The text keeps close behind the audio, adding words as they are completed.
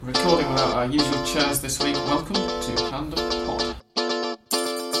Recording without our usual chairs this week. Welcome to Hand of Pod.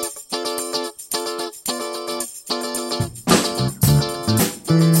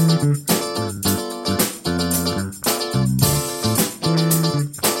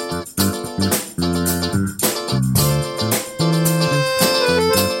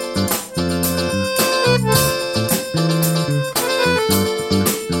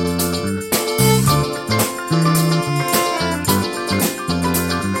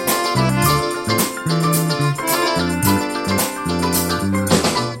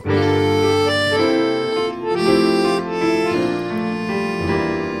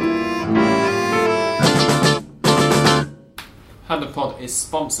 Hand of Pod is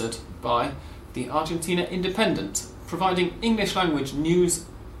sponsored by the Argentina Independent, providing English language news,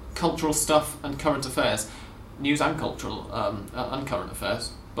 cultural stuff and current affairs. News and cultural and current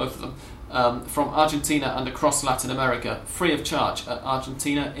affairs, both of them, from Argentina and across Latin America, free of charge at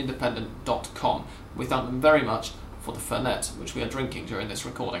argentinaindependent.com. We thank them very much for the Fernet, which we are drinking during this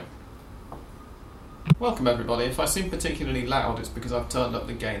recording. Welcome everybody. If I seem particularly loud, it's because I've turned up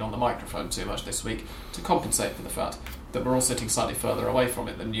the gain on the microphone too much this week to compensate for the fact that we're all sitting slightly further away from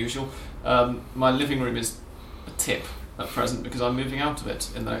it than usual. My living room is a tip at present because I'm moving out of it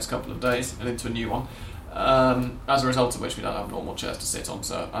in the next couple of days and into a new one, as a result of which we don't have normal chairs to sit on.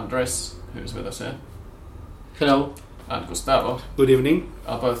 So Andres, who's with us here, hello, and Gustavo, good evening,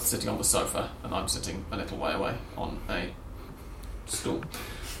 are both sitting on the sofa and I'm sitting a little way away on a stool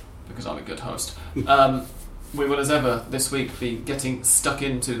because I'm a good host. We will, as ever, this week be getting stuck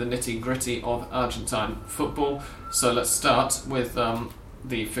into the nitty-gritty of Argentine football. So let's start with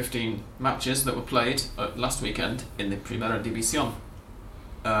the 15 matches that were played last weekend in the Primera División.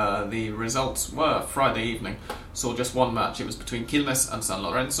 The results were Friday evening. Saw just one match. It was between Quilmes and San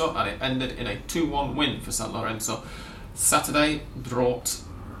Lorenzo, and it ended in a 2-1 win for San Lorenzo. Saturday brought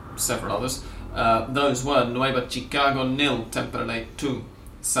several others. Those were Nueva Chicago 0, Temperley 2.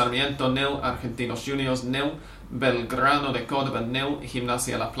 Sarmiento 0, Argentinos Juniors 0, Belgrano de Córdoba 0,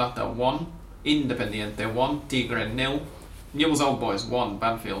 Gimnasia La Plata 1, Independiente 1, Tigre 0, Newell's Old Boys 1,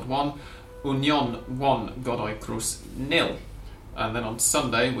 Banfield 1, Union 1, Godoy Cruz 0. And then on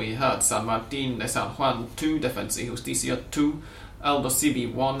Sunday we had San Martín de San Juan 2, Defensa y Justicia 2, Aldo Civi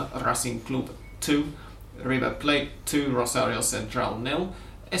 1, Racing Club 2, River Plate 2, Rosario Central 0,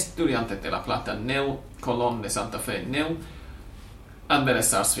 Estudiantes de La Plata 0, Colón de Santa Fe 0, and Vélez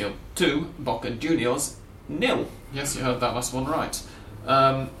Sarsfield 2, Boca Juniors 0. Yes, you heard that last one right.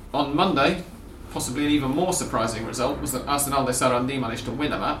 On Monday, possibly an even more surprising result was that Arsenal de Sarandí managed to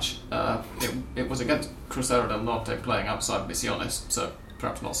win a match. It was against Crucero del Norte playing outside Misiones, so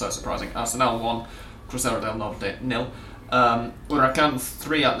perhaps not so surprising. Arsenal 1, Crucero del Norte 0. Huracán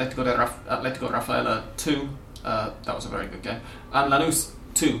 3, Atlético Rafaela 2. That was a very good game. And Lanús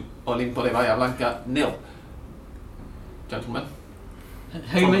 2, Olimpo de Bahía Blanca 0. Gentlemen.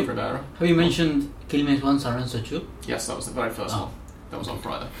 Have you mentioned Quilmes 1, San Lorenzo 2? Yes, that was the very first one. That was on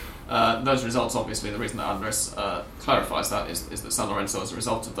Friday. Those results, obviously, the reason that Andres clarifies that is that San Lorenzo, as a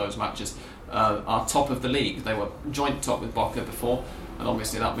result of those matches, are top of the league. They were joint top with Boca before, and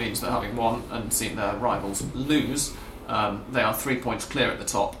obviously that means that having won and seen their rivals lose, they are 3 points clear at the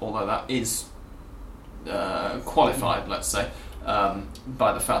top, although that is qualified, let's say,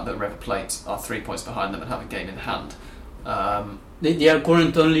 by the fact that River Plate are 3 points behind them and have a game in hand. They are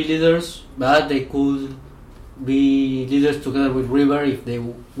current only leaders, but they could be leaders together with River if they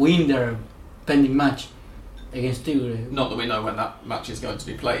win their pending match against Tigre. Not that we know when that match is going to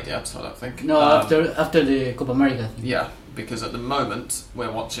be played yet, I don't think. No, after the Copa America, I think. Yeah, because at the moment we're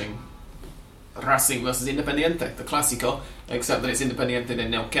watching Racing versus Independiente, the Clásico, except that it's Independiente de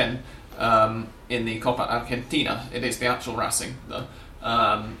Neuquén in the Copa Argentina. It is the actual Racing, though.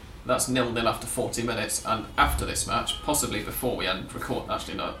 That's 0-0 after 40 minutes, and after this match, possibly before we end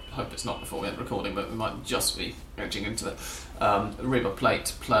actually no, I hope it's not before we end recording, but we might just be edging into it. River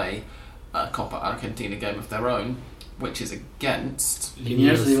Plate play a Copa Argentina game of their own, which is against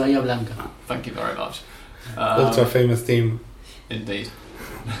Liniers de Bahía Blanca. Thank you very much. Ultra famous team. Indeed.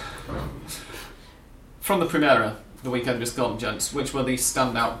 From the Primera, the weekend just gone, gents, which were the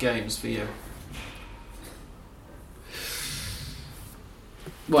standout games for you?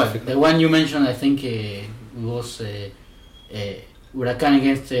 Well, the one you mentioned, I think, was Huracán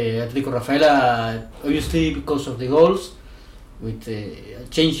against Atlético Rafaela, obviously because of the goals, with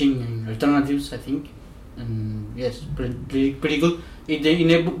changing alternatives, I think. And yes, pretty good.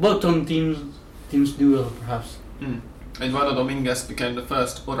 In a bottom teams duel, perhaps. Eduardo Dominguez became the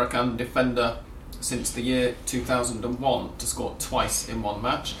first Huracán defender since the year 2001 to score twice in one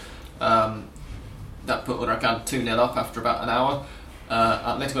match. That put Huracán 2-0 up after about an hour.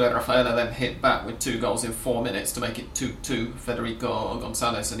 Atletico de Rafaela then hit back with 2 goals in 4 minutes to make it 2-2. Federico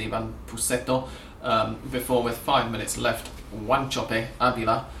Gonzalez and Ivan Pusetto. Before, with 5 minutes left, Juanchope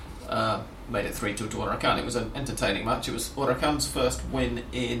Avila made it 3-2 to Huracan. It was an entertaining match. It was Huracan's first win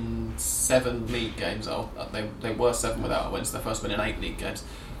in 7 league games. They were 7 without a win, so their first win in 8 league games.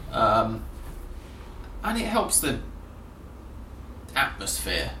 And it helps the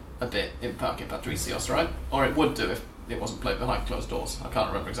atmosphere a bit in Parque Patricios, right? Or it would do if it wasn't played behind closed doors. I can't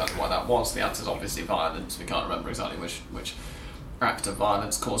remember exactly why that was. The answer is obviously violence. We can't remember exactly which act of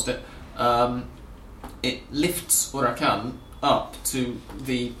violence caused it. It lifts Huracan up to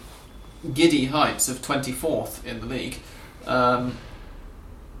the giddy heights of 24th in the league. Are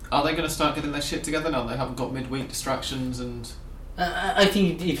they going to start getting their shit together now? They haven't got midweek distractions and... I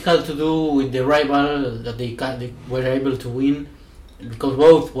think it had to do with the rival that they were able to win, because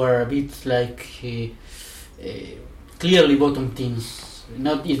both were a bit like clearly bottom teams.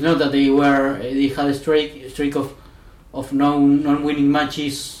 It's not that they had a streak of non-winning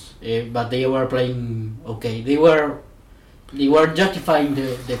matches, but they were playing okay. They were justifying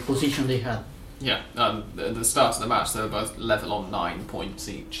the position they had. Yeah, the start of the match they were both level on 9 points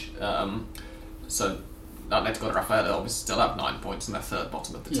each. So Atletico de Rafaela obviously still have 9 points and they're third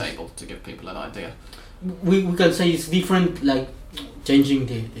bottom of the table, to give people an idea. We can say it's different, like changing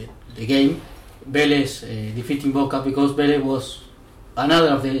the game. Vélez defeating Boca, because Vélez was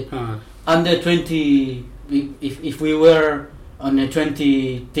another of the under 20. If we were on a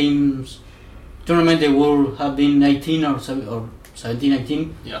 20 teams tournament, they would have been 18 or 17,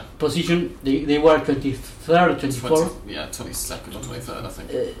 18 position. They were 23rd, 24th. 22nd or 23rd, I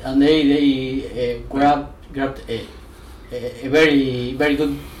think. And they grabbed a very, very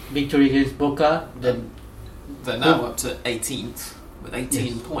good victory against Boca. They're now up to 18th with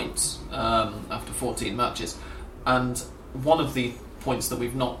 18 points after 14 matches. And one of the points that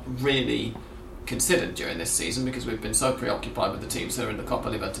we've not really considered during this season, because we've been so preoccupied with the teams who are in the Copa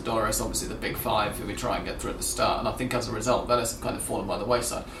Libertadores, obviously the big 5 who we try and get through at the start, and I think as a result Vélez have kind of fallen by the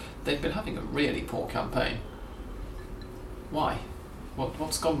wayside. They've been having a really poor campaign. Why?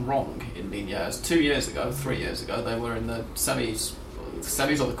 What's gone wrong in Liniers? 3 years ago they were in the semis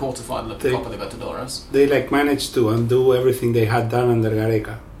or the quarterfinal of the Copa Libertadores. They managed to undo everything they had done under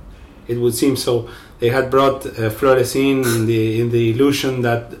Gareca. It would seem so. They had brought Flores in the illusion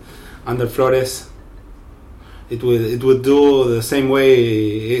that under Flores it would do the same way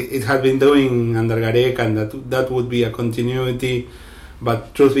it had been doing under Gareca, and that would be a continuity.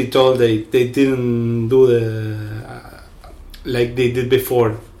 But truth be told, they didn't do like they did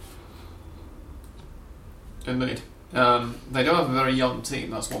before. Indeed. They do have a very young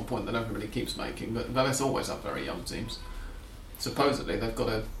team. That's one point that everybody keeps making. But Vélez always have very young teams. Supposedly they've got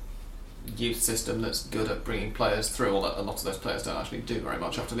a youth system that's good at bringing players through, although a lot of those players don't actually do very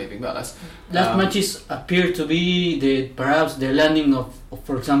much after leaving Vélez. Last matches appear to be perhaps the landing of,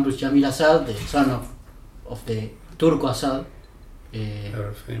 for example, Jamil Assad, the son of the Turco Assad.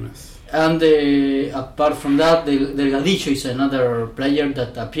 Very famous. And apart from that, Delgadillo is another player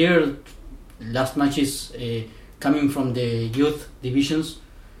that appeared last matches coming from the youth divisions,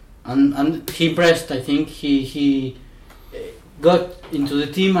 and he impressed. I think he got into the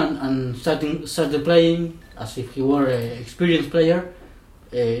team and started playing as if he were an experienced player,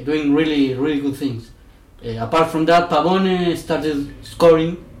 doing really, really good things. Apart from that, Pavone started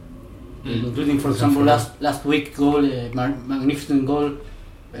scoring, including, for example, last week goal, magnificent goal,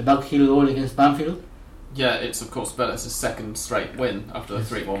 a backheel goal against Banfield. Yeah, it's of course Vélez's second straight win after the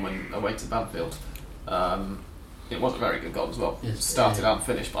 3-1 win away to Banfield. It was a very good goal as well. Yes, Started and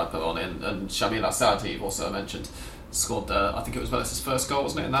finished by Pavone, and Jamil Assad, he also mentioned, scored, I think it was Vélez's first goal,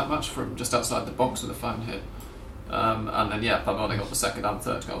 wasn't it, in that match, from just outside the box with a foul hit. And then, Pavone got the second and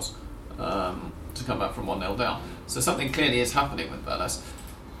third goals to come back from 1-0 down. So something clearly is happening with Vélez.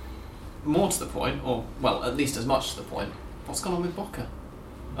 More to the point, or, well, at least as much to the point, what's gone on with Boca?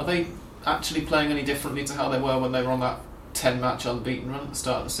 Are they actually playing any differently to how they were when they were on that 10-match unbeaten run at the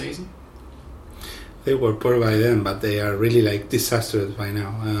start of the season? They were poor by then, but they are really disastrous by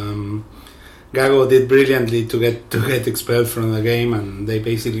now. Gago did brilliantly to get expelled from the game, and they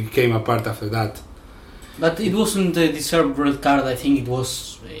basically came apart after that. But it wasn't a deserved red card. I think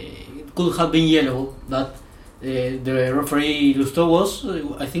it could have been yellow, but the referee Lustó was,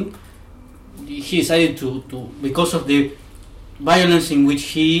 I think, he decided to because of the violence in which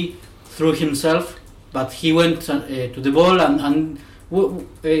he threw himself, but he went to the ball and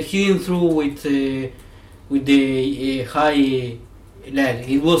he didn't throw with the high leg.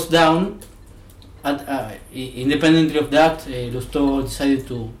 It was down. Independently of that, Lustó decided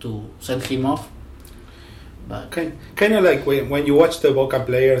to send him off. But kind of like when you watch the Boca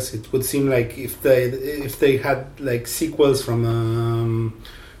players, it would seem like if they had like sequels from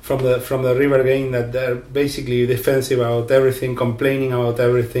the River game, that they're basically defensive about everything, complaining about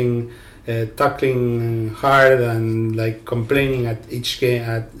everything, tackling hard, and like complaining at each game,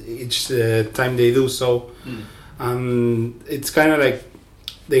 at each time they do so. It's kind of like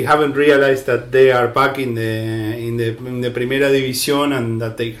they haven't realized that they are back in the Primera División, and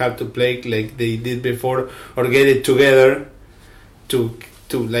that they have to play like they did before, or get it together to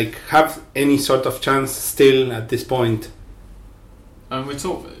like have any sort of chance still at this point. And we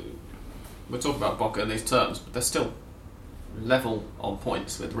talk about Boca in these terms, but they're still level on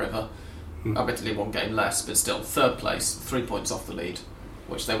points with River. Admittedly, one game less, but still third place, 3 points off the lead,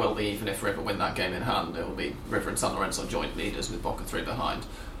 which they will be even if River win that game in hand. It will be River and San Lorenzo joint leaders with Boca 3 behind.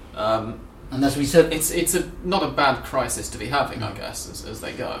 and as we said, It's not a bad crisis to be having, I guess, as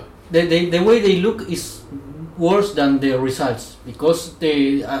they go. the way they look is worse than the results, because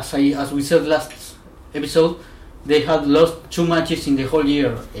they, as we said last episode, they had lost 2 matches in the whole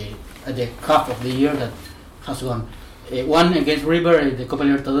year, at the half of the year that has gone. One against River at the Copa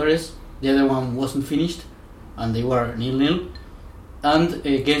Libertadores, the other one wasn't finished, and they were 0-0. And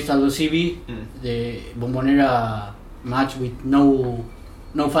against Aldo Civi, the Bombonera match with no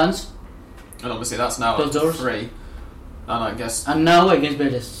fans. And obviously that's now up to 3. And I guess... And now against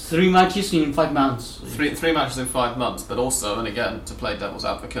Vélez. 3 matches in 5 months. Three matches in 5 months, but also, and again, to play devil's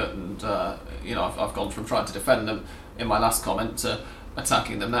advocate, and I've gone from trying to defend them in my last comment to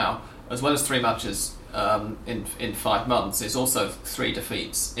attacking them now. As well as 3 matches in 5 months, it's also 3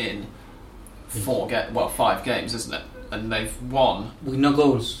 defeats in 5 games, isn't it? And they've won with no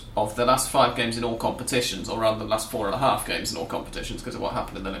goals of the last 5 games in all competitions, or rather the last 4.5 games in all competitions, because of what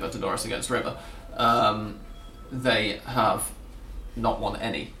happened in the Libertadores against River. They have not won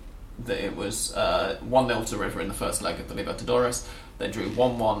any. It was 1-0 to River in the first leg of the Libertadores. They drew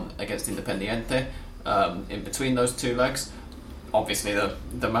 1-1 against Independiente in between those 2 legs. Obviously,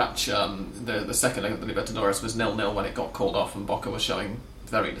 the match, the second leg of the Libertadores was 0-0 when it got called off, and Boca was showing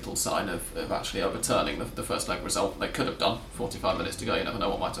very little sign of actually overturning the first leg result. They could have done. 45 minutes to go, you never know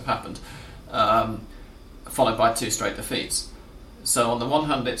what might have happened. Followed by 2 straight defeats. So on the one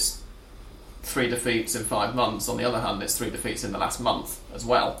hand, it's 3 defeats in 5 months. On the other hand, it's 3 defeats in the last month as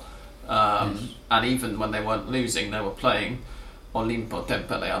well. And even when they weren't losing, they were playing Olimpo,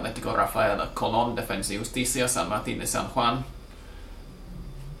 Tempele, Atlético Rafaela, Colón, Defensa y Justicia, San Martín de San Juan.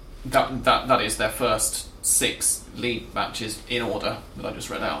 That is their first 6 league matches in order that I just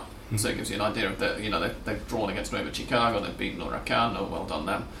read out. So it gives you an idea of they've drawn against Nueva Chicago, they've beaten Huracan, well done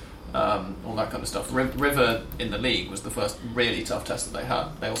them, all that kind of stuff. River in the league was the first really tough test that they had.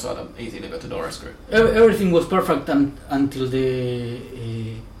 They also had an easy Libertadores group. Everything was perfect until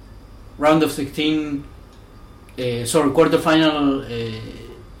the round of 16, quarterfinal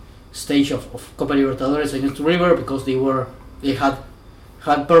stage of Copa Libertadores against River, because they had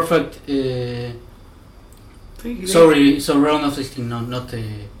perfect. Round of 16, not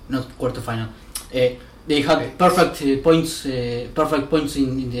quarterfinal. They had perfect points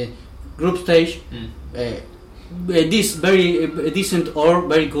in the group stage. This very decent or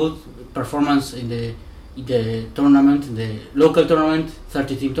very good performance in the tournament, in the local tournament,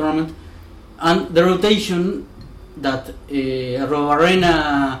 30-team tournament, and the rotation that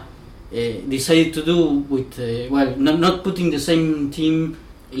Arrobarrena decided to do with not putting the same team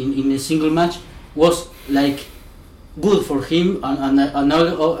in a single match was like good for him, and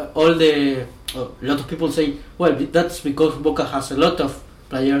all the a lot of people say, well, that's because Boca has a lot of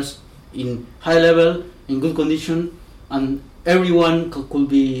players in high level, in good condition, and everyone could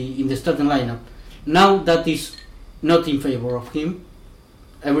be in the starting lineup. Now that is not in favor of him.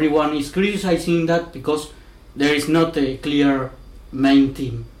 Everyone is criticizing that because there is not a clear main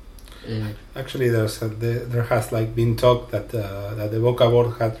team. Actually, there has been talk that the Boca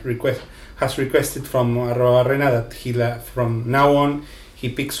board has requested from Arrobarrena that from now on he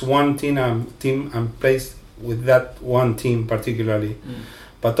picks one team and plays with that one team particularly.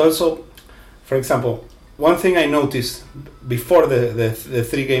 But also, for example, one thing I noticed before the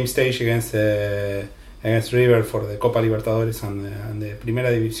 3-game stage against River for the Copa Libertadores and the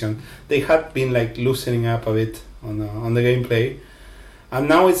Primera División, they had been loosening up a bit on the gameplay. And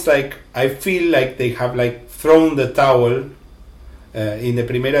now it's I feel like they have thrown the towel in the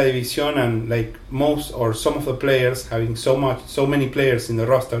Primera División, and most or some of the players, having so many players in the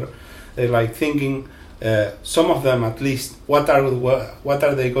roster, they're thinking, some of them at least, what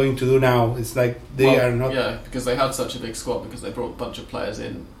are they going to do now? It's they are not. Yeah, because they had such a big squad, because they brought a bunch of players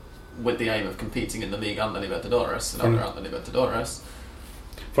in with the aim of competing in the league and the Libertadores, and now they're out the Libertadores.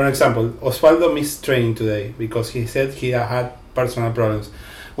 For example, Osvaldo missed training today because he said he had personal problems.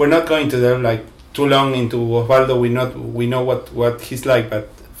 We're not going to delve like too long into Osvaldo. We know what he's like, but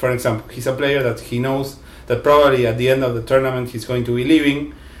for example, he's a player that he knows that probably at the end of the tournament he's going to be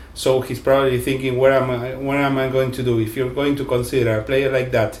leaving. So he's probably thinking, what am I going to do? If you're going to consider a player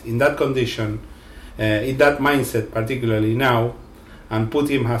like that in that condition, in that mindset, particularly now, and put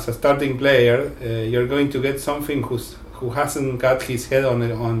him as a starting player, you're going to get something who hasn't got his head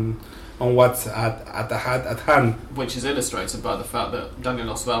on what's at hand. Which is illustrated by the fact that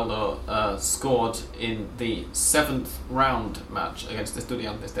Daniel Osvaldo scored in the 7th round match against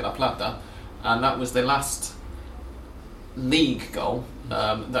Estudiantes de La Plata, and that was the last league goal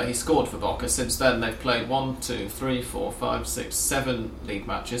that he scored for Boca. Since then they've played 7 league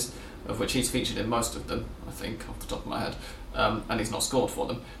matches, of which he's featured in most of them, I think, off the top of my head, and he's not scored for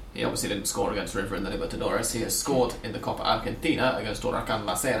them. He obviously didn't score against River in the Libertadores. He has scored in the Copa Argentina against Huracán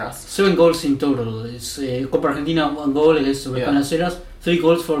Las Heras. 7 goals in total. It's Copa Argentina, 1 goal against Huracán Las Heras, 3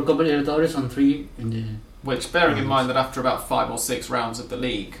 goals for Copa Libertadores and 3 in the... Which, bearing in mind that after about 5 or 6 rounds of the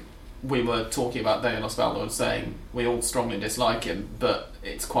league, we were talking about Daniel Osvaldo and saying we all strongly dislike him, but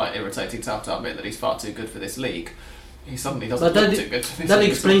it's quite irritating to have to admit that he's far too good for this league. He suddenly doesn't look too good. That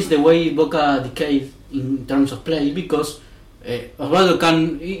explains the way Boca decayed in terms of play, because Osvaldo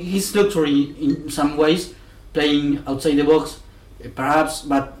he's luxury in some ways, playing outside the box, perhaps,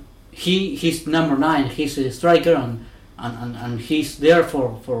 but he's number 9, he's a striker, and he's there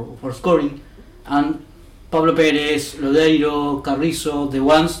for scoring. And Pablo Perez, Lodeiro, Carrizo, the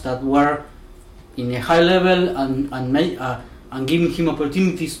ones that were in a high level and giving him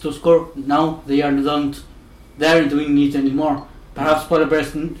opportunities to score, now they aren't doing it anymore. Perhaps Pablo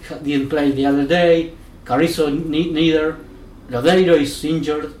Perez didn't play the other day, Carrizo neither, Lodeiro is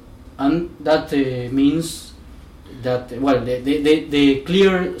injured, and that means that the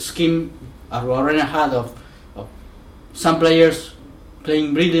clear scheme Arruabarrena had of some players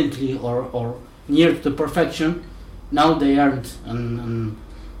playing brilliantly or near to perfection, now they aren't, and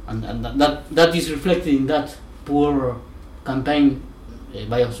that is reflected in that poor campaign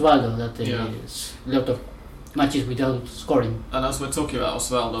by Osvaldo, that is a lot of matches without scoring. And as we're talking about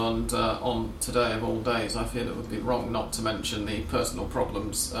Osvaldo, and on today of all days, I feel it would be wrong not to mention the personal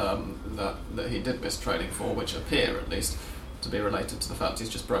problems that he did miss training for, which appear at least to be related to the fact he's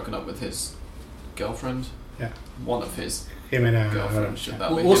just broken up with his girlfriend. Yeah, one of his Jimena girlfriend. Should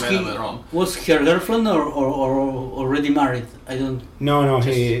that be was Jimena Veron? Was her girlfriend or already married? I don't. No,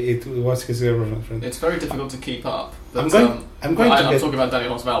 it was his girlfriend. It's very difficult to keep up. But, I'm talking about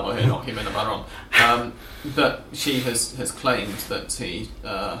Daniel Osvaldo here, not Jimena Veron. But she has claimed that he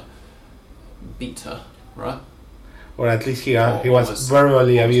beat her, right? Or at least he was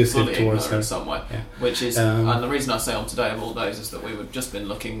verbally abusive towards her in some way. Yeah. Which is, and the reason I say on today of all days is that we've just been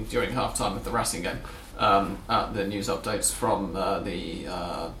looking during half time of the Racing game at the news updates from the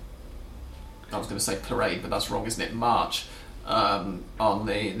I was going to say parade, but that's wrong, isn't it? March on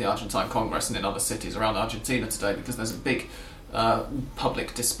the Argentine Congress and in other cities around Argentina today, because there's a big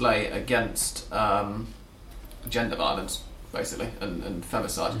public display against gender violence, basically, and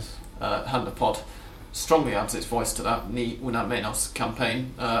femicide. Yes. Handapod strongly adds its voice to that Ni Una Menos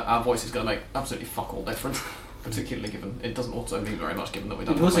campaign. Our voice is going to make absolutely fuck all difference, particularly given it doesn't also mean very much given that we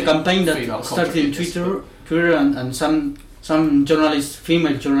don't. It was a campaign that started in Twitter, and some journalists,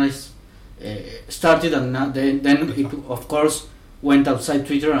 female journalists, started, and then it of course went outside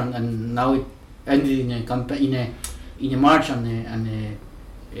Twitter, and now it ended in a campaign, in a march and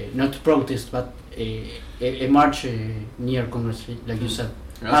not a protest, but a march near Congress, like you said.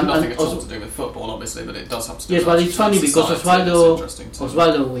 It has nothing at all to do with football, obviously, but it does have to do with but it's funny because Osvaldo,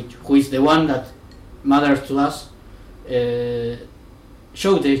 who is the one that matters to us,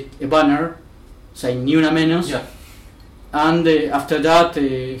 showed a banner saying Ni Una Menos. Yeah. And after that,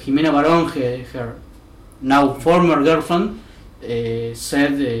 Jimena Barón, her now former girlfriend,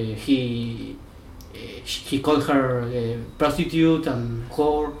 said he called her prostitute and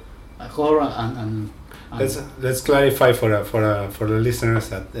whore, and Let's clarify for the listeners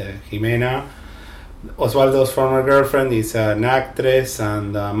that Jimena, Osvaldo's former girlfriend, is an actress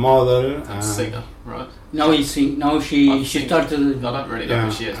and a model. Singer, right? Now she started. I don't really know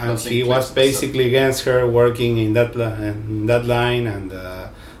who she is. And he was basically against her working in that line, and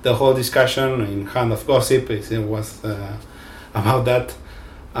the whole discussion in Hand of Gossip was about that.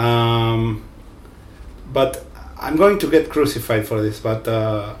 But I'm going to get crucified for this, but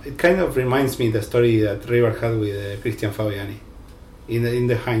it kind of reminds me the story that River had with Cristian Fabiani. In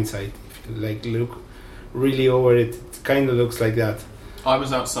the hindsight, if you look really over it, it kind of looks like that. I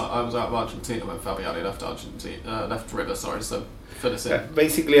was out of Argentina when Fabiani left River. So fill us in.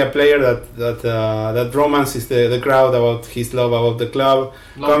 Basically, a player that romances the crowd about his love about the club.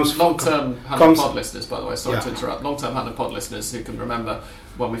 Long-term Hand of Pod listeners, by the way, sorry to interrupt. Long-term Hand of Pod listeners who can remember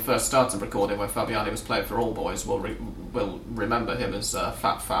when we first started recording, when Fabiani was playing for All Boys, will remember him as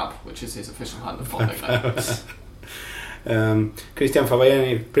Fat Fab, which is his official Hand of Pod nickname. Cristian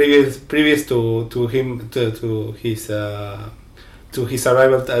Fabiani, previous to his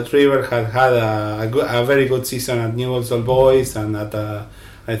arrival at River, had a very good season at Newell's Old Boys and at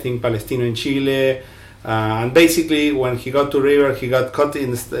I think Palestino in Chile. And basically, when he got to River, he got caught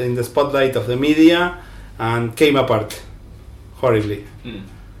in the spotlight of the media and came apart horribly.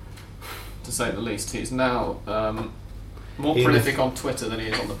 To say the least, he's now more prolific on Twitter than he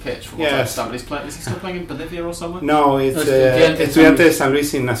is on the pitch. From what I understand, but he's playing. Is he still playing in Bolivia or somewhere? No, it's Estudiantes de San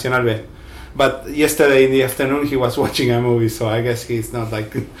Luis in Nacional B. But yesterday in the afternoon he was watching a movie, so I guess he's not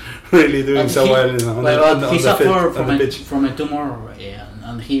like really doing so well. He suffered from a tumor,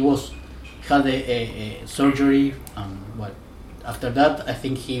 and he had a surgery. After that, I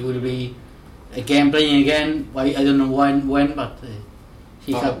think he will be playing again. I don't know when, but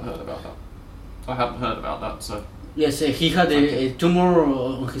I haven't heard about that. I haven't heard about that. So yes, he had a tumor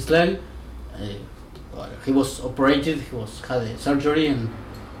on his leg. He was operated. Had a surgery, and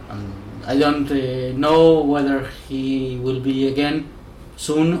I don't know whether he will be again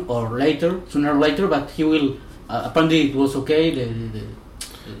sooner or later. But he will. Apparently, it was okay.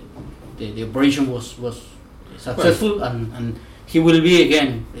 The operation was successful, and he will be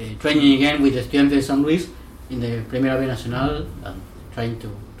again training again with Estudiantes de San Luis in the Primera B Nacional and trying to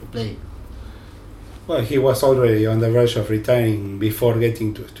play. Well, he was already on the verge of retiring before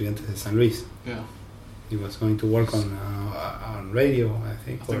getting to Estudiantes de San Luis. Yeah. He was going to work on radio, I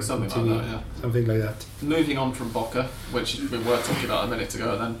think something TV, like that, yeah. Something like that. Moving on from Boca, which we were talking about a minute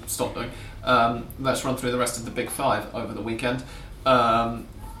ago and then stopped doing, let's run through the rest of the Big Five over the weekend.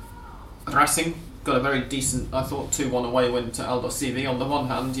 Racing got a very decent, I thought, 2-1 away win to Aldosivi. On the one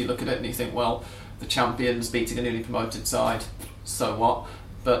hand, you look at it and you think, well, the champions beating a newly promoted side, so what?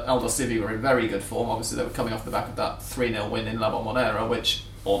 But Aldosivi were in very good form. Obviously, they were coming off the back of that 3-0 win in La Bombonera, which,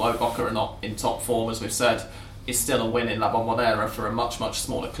 although Boca are not in top form, as we've said, is still a win in La Bombonera for a much, much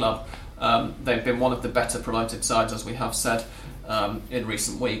smaller club. They've been one of the better promoted sides, as we have said, in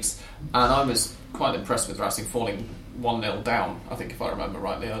recent weeks. And I was quite impressed with Racing falling 1-0 down, I think, if I remember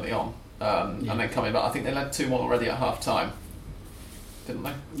rightly, early on. And then coming back. I think they led 2-1 already at half-time. Didn't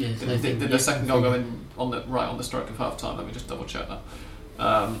they? Yes, Did the second goal go in on the stroke of half-time? Let me just double-check that.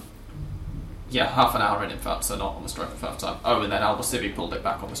 Half an hour in fact, so not on the stroke of half-time. Oh, and then Aldosivi pulled it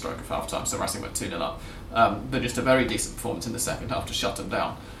back on the stroke of half-time, so Racing went 2-0 up. But just a very decent performance in the second half to shut them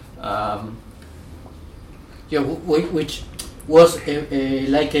down. Which was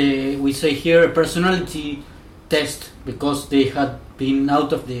we say here, a personality test, because they had been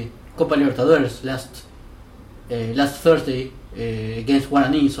out of the Copa Libertadores last Thursday against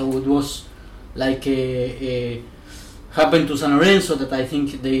Guarani, so it was like happened to San Lorenzo, that I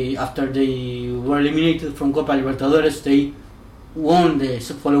think after they were eliminated from Copa Libertadores, they won the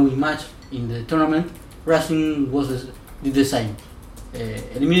following match in the tournament. Racing did the same,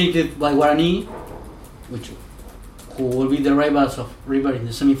 eliminated by Guarani, who will be the rivals of River in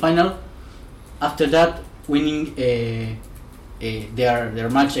the semi-final. After that, winning their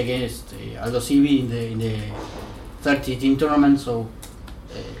match against Aldosivi in the 30-team tournament. So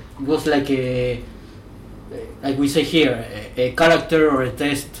it was like we say here, a character or a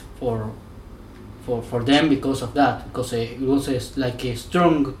test for them because of that, because it was like a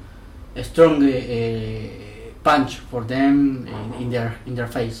strong punch for them in their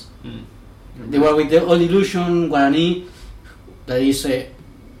face. They were with the Old Illusion, Guarani, that is a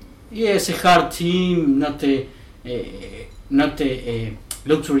hard team, not a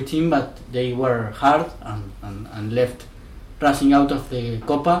luxury team, but they were hard and left Racing out of the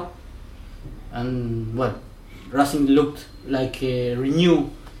Copa. And Racing looked like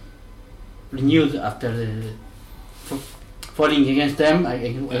renewed after falling against them,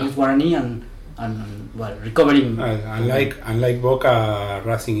 against Guarani, and recovering. Unlike Boca,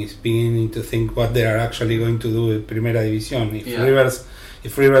 Racing is beginning to think what they are actually going to do in Primera División.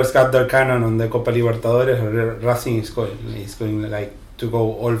 If Rivers got their cannon on the Copa Libertadores, Racing is going like to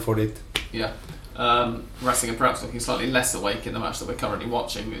go all for it. Yeah. Racing are perhaps looking slightly less awake in the match that we're currently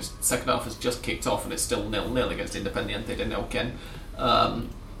watching, because the second half has just kicked off and it's still 0-0 against Independiente de Neuquén.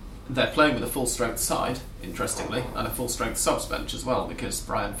 They're playing with a full-strength side, interestingly, and a full-strength subs bench as well, because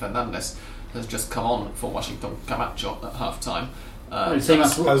Brian Fernandez has just come on for Washington Camacho at half-time. Same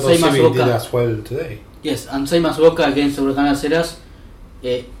as Boca did as well today. Yes, and same as Boca against Huracán Las Heras.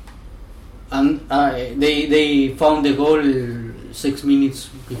 And they found the goal 6 minutes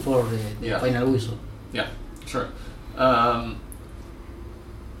before the final whistle. Yeah, true. But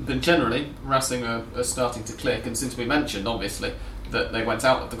generally, Racing are starting to click, and since we mentioned, obviously, that they went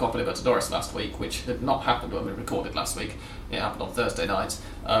out of the Copa Libertadores last week, which had not happened when we recorded last week, it happened on Thursday night,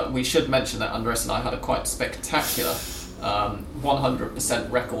 we should mention that Andres and I had a quite spectacular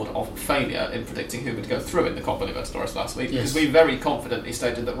 100% record of failure in predicting who would go through in the Copa Libertadores last week, because we very confidently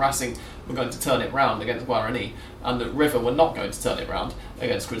stated that Racing were going to turn it round against Guarani and that River were not going to turn it round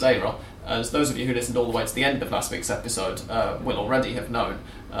against Cruzeiro. As those of you who listened all the way to the end of last week's episode will already have known,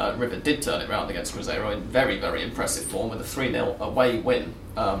 River did turn it round against Cruzeiro in very, very impressive form with a 3-0 away win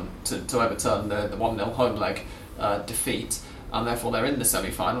to overturn the 1-0 home leg defeat, and therefore they're in the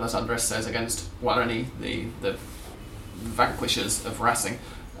semi-final, as Andres says, against Guarani, the vanquishers of Racing,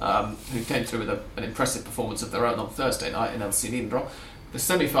 who came through with an impressive performance of their own on Thursday night in El Cilindro. The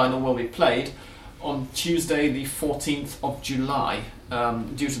semi-final will be played on Tuesday the 14th of July.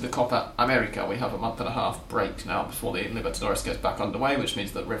 Due to the Copa America, we have a month and a half break now before the Libertadores gets back underway, which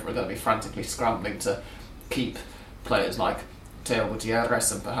means that River are going to be frantically scrambling to keep players like Teo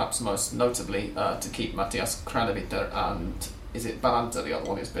Gutierrez and perhaps most notably to keep Matias Kraneviter and is it Balanta, the other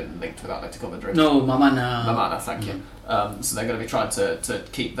one who's been linked with Atletico Madrid? No, Mamana. Mamana, thank you. So they're going to be trying to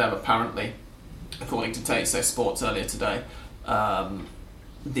keep them, apparently, according to TSE Sports earlier today.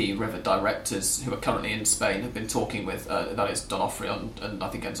 The River directors who are currently in Spain have been talking with, that is Donofrio and I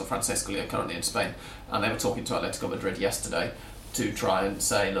think Enzo Francescoli are currently in Spain, and they were talking to Atletico Madrid yesterday to try and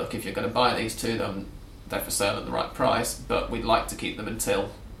say, look, if you're going to buy these two, then they're for sale at the right price, but we'd like to keep them until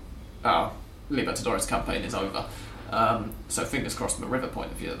our Libertadores campaign is over. So fingers crossed from a River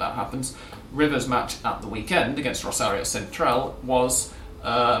point of view that happens. River's match at the weekend against Rosario Central was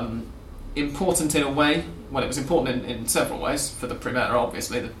important in a way. Well, it was important in several ways. For the Primera,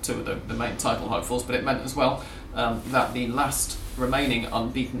 obviously, the two of the main title hopefuls, but it meant as well that the last remaining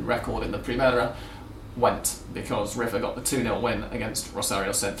unbeaten record in the Primera went, because River got the 2-0 win against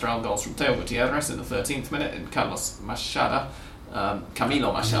Rosario Central, goals from Teo Gutierrez in the 13th minute and Camilo Machada,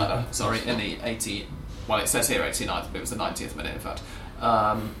 in the 80. Well, it says here 89th, but it was the 90th minute, in fact.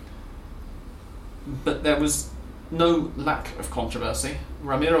 But there was no lack of controversy.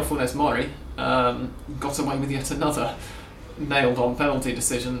 Ramiro Funes Mori got away with yet another nailed-on penalty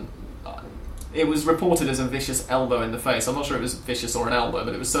decision. It was reported as a vicious elbow in the face. I'm not sure it was vicious or an elbow,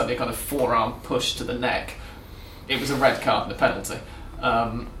 but it was certainly a kind of forearm push to the neck. It was a red card and a penalty,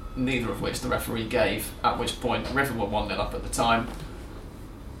 neither of which the referee gave, at which point River were 1-0 up at the time.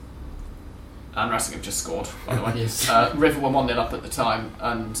 And Racing have just scored, by the way. Yes. River were 1-0 up at the time,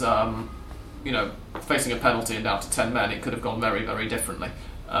 and facing a penalty and down to 10 men, it could have gone very, very differently.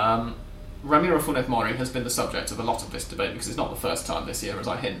 Ramiro Funes Mori has been the subject of a lot of this debate, because it's not the first time this year, as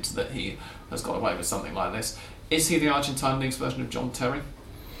I hint, that he has got away with something like this. Is he the Argentine League's version of John Terry?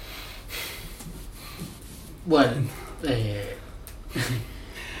 Well,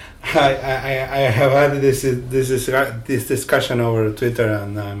 I have had this discussion over Twitter,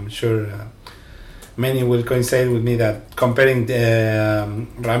 and I'm sure many will coincide with me that comparing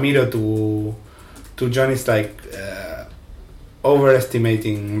Ramiro to John is like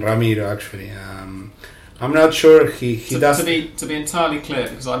overestimating Ramiro. Actually, I'm not sure he does. To be entirely clear,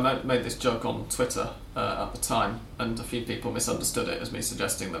 because I made this joke on Twitter at the time, and a few people misunderstood it as me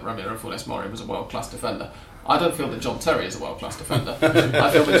suggesting that Ramiro Funes Mori was a world-class defender. I don't feel that John Terry is a world-class defender.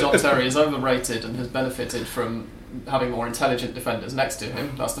 I feel that John Terry is overrated and has benefited from having more intelligent defenders next to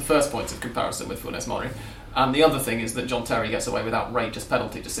him. That's the first point of comparison with Funes Mori. And the other thing is that John Terry gets away with outrageous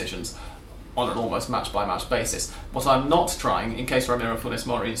penalty decisions on an almost match-by-match basis. What I'm not trying, in case Ramiro Funes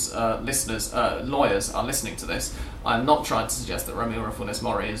Mori's lawyers are listening to this, I'm not trying to suggest that Ramiro Funes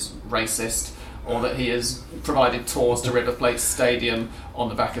Mori is racist, or that he has provided tours to River Plate Stadium on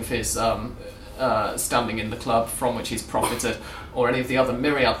the back of his standing in the club from which he's profited, or any of the other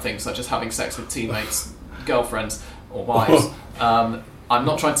myriad things such as having sex with teammates, girlfriends or wives. I'm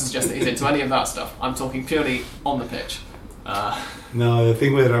not trying to suggest that he's into any of that stuff. I'm talking purely on the pitch. No, the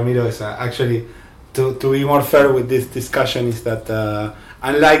thing with Ramiro is actually, to be more fair with this discussion, is that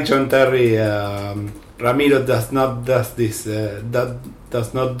unlike John Terry, Ramiro does not do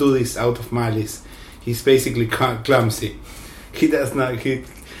this out of malice. He's basically clumsy. He does not.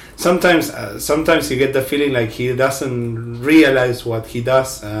 Sometimes you get the feeling like he doesn't realize what he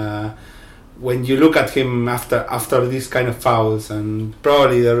does when you look at him after these kind of fouls, and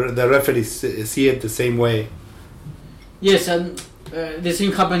probably the referees see it the same way. Yes, and the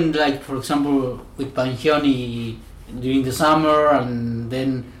same happened, like, for example, with Pangioni during the summer, and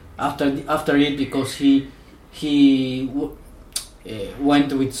then after it, because he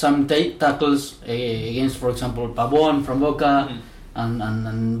went with some tackles against, for example, Pavón from Boca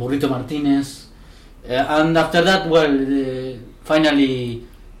and Burrito Martinez. And after that, finally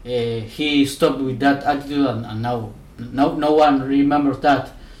he stopped with that attitude, and now no one remembers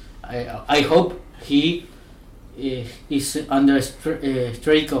that. I hope he is under a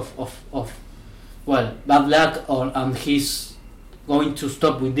streak of bad luck, and he's going to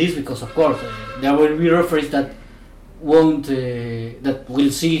stop with this, because of course there will be referees that will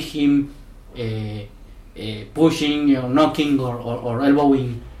see him pushing or knocking or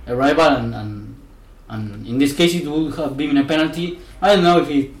elbowing a rival, and in this case it would have been a penalty. I don't know if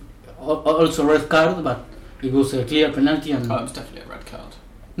it also red card, but it was a clear penalty. And it was definitely a red card.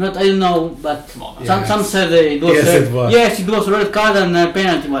 Not, I don't know, but some said it was. Yes, it was a red card and a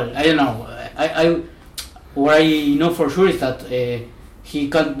penalty. Well, I don't know. What I know for sure is that he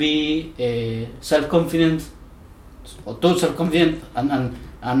can't be self-confident or too self-confident, and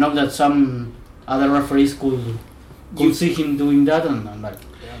know that some other referees could see him doing that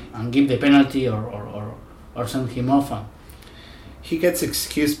and give the penalty or send him off. He gets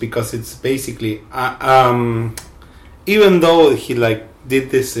excused because it's basically even though he did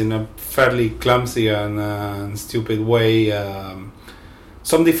this in a fairly clumsy and stupid way.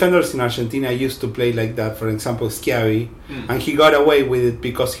 Some defenders in Argentina used to play like that. For example, Schiavi, and he got away with it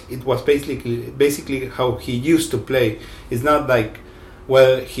because it was basically how he used to play. It's not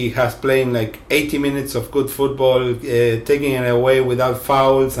he has playing 80 minutes of good football, taking it away without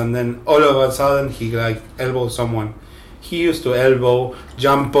fouls, and then all of a sudden he elbows someone. He used to elbow,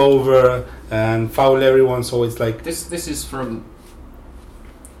 jump over, and foul everyone. So it's this is from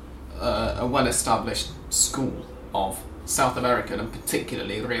a well-established school of South American and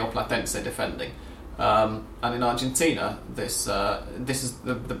particularly Rio Platense defending. And in Argentina, this is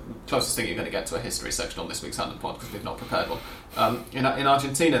the closest thing you're going to get to a history section on this week's Hand and Pod, because we've not prepared one. In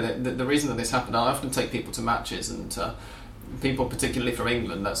Argentina, the reason that this happened, I often take people to matches, and people particularly from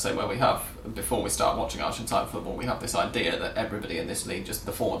England, let's say, where we have, before we start watching Argentine football, we have this idea that everybody in this league, just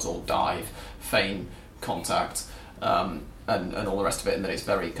the forwards all dive, feign contact, and all the rest of it, and that it's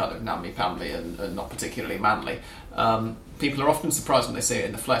very kind of namby-pamby and not particularly manly. People are often surprised when they see it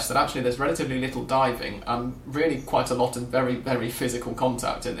in the flesh that actually there's relatively little diving and really quite a lot of very, very physical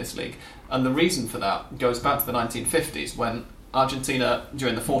contact in this league. And the reason for that goes back to the 1950s, when Argentina,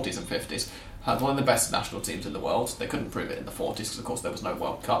 during the 40s and 50s, had one of the best national teams in the world. They couldn't prove it in the 40s because, of course, there was no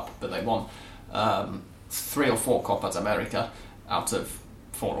World Cup, but they won 3 or 4 Copas America out of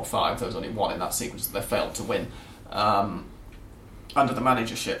 4 or 5. There was only one in that sequence that they failed to win. Under the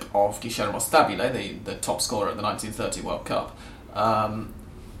managership of Guillermo Stabile, the top scorer at the 1930 World Cup.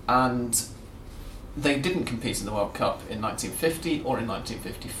 And they didn't compete in the World Cup in 1950 or in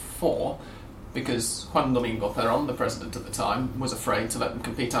 1954 because Juan Domingo Perón, the president at the time, was afraid to let them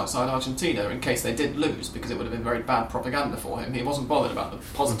compete outside Argentina in case they did lose, because it would have been very bad propaganda for him. He wasn't bothered about the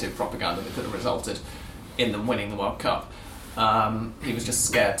positive propaganda that could have resulted in them winning the World Cup. He was just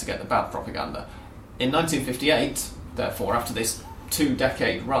scared to get the bad propaganda. In 1958, therefore, after this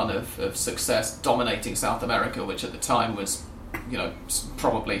 2-decade run of success dominating South America, which at the time was,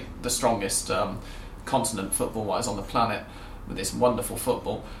 probably the strongest continent football-wise on the planet, with this wonderful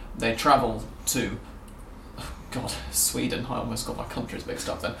football, they travelled to Sweden. I almost got my countries mixed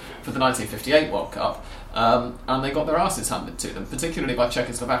up then, for the 1958 World Cup, and they got their asses handed to them, particularly by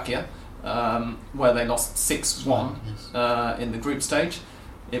Czechoslovakia, where they lost 6-1 in the group stage.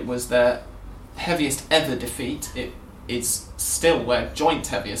 It was their heaviest ever defeat. It's still their joint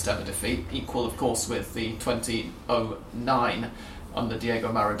heaviest ever defeat, equal of course with the 2009 under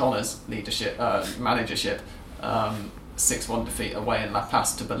Diego Maradona's managership, 6-1 defeat away in La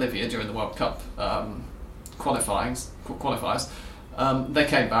Paz to Bolivia during the World Cup qualifiers. They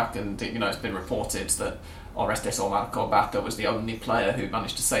came back, and it's been reported that Orestes Marco Baca was the only player who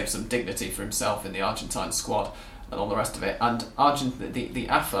managed to save some dignity for himself in the Argentine squad and all the rest of it. And the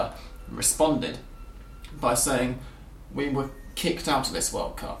AFA responded by saying, we were kicked out of this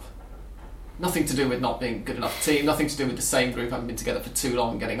World Cup. Nothing to do with not being a good enough team, nothing to do with the same group having been together for too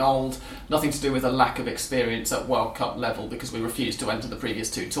long and getting old, nothing to do with a lack of experience at World Cup level because we refused to enter the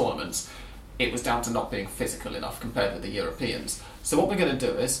previous 2 tournaments. It was down to not being physical enough compared with the Europeans. So what we're going to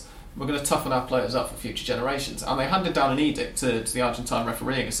do is, we're going to toughen our players up for future generations. And they handed down an edict to the Argentine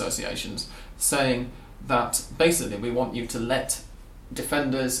refereeing associations saying that basically we want you to let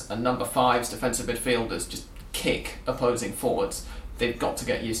defenders and number 5s, defensive midfielders, just kick opposing forwards. They've got to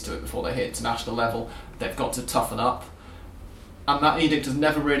get used to it before they hit international level. They've got to toughen up. and that edict has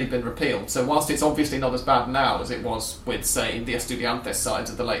never really been repealed. So whilst it's obviously not as bad now as it was with, say, the Estudiantes side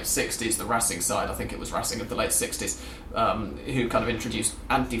of the late 60s, the Racing side, I think it was Racing of the late 60s, who kind of introduced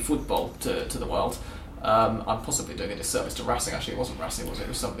anti-football to the world. I'm possibly doing a disservice to Racing. Actually, it wasn't Racing, was it? It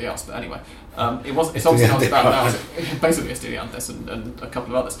was somebody else. But anyway, it's obviously not as bad now as it, basically Estudiantes and a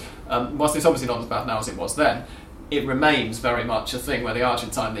couple of others. Whilst it's obviously not as bad now as it was then, it remains very much a thing where the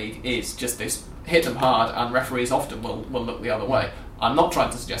Argentine league is just this hit them hard, and referees often will look the other way. I'm not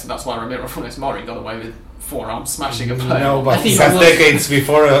trying to suggest that's why Ramiro Funes Mori got away with forearm smashing a player. No, but that's decades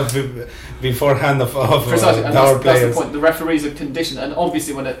beforehand of precisely, and our that's players. the point. The referees are conditioned, and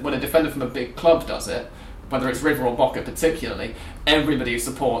obviously when a defender from a big club does it, whether it's River or Boca particularly, everybody who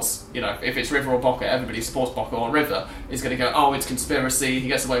supports, if it's River or Boca, everybody who supports Boca or River is going to go, oh, it's conspiracy, he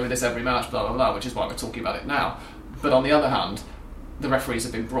gets away with this every match, blah, blah, blah, which is why we're talking about it now. But on the other hand, the referees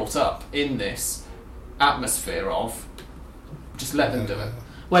have been brought up in this atmosphere of just let them do it.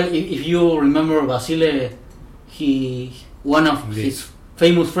 Well, if you remember Basile, one of his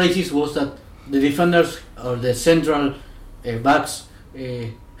famous phrases was that the defenders or the central backs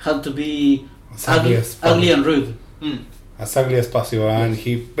had to be ugly and rude. As ugly as possible, and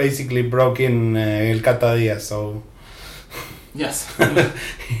he basically broke in El Cata Diaz, so yes,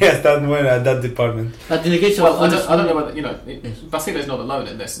 yes, that went at that department. But in the case of I don't know whether Basile is not alone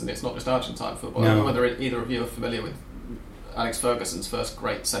in this, and it's not just Argentine football. I don't know whether either of you are familiar with Alex Ferguson's first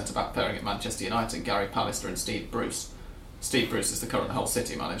great centre-back pairing at Manchester United, Gary Pallister and Steve Bruce. Steve Bruce is the current Hull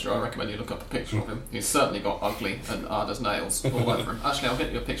City manager. I recommend you look up a picture of him. He's certainly got ugly and hard as nails all over him. Actually, I'll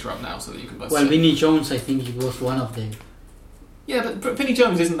get you a picture up now so that you can both see. Well, Vinnie Jones, I think he was one of them. Yeah, but Vinnie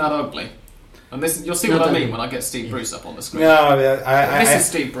Jones isn't that ugly. And this, you'll see what I mean when I get Steve Bruce up on the screen. No, this is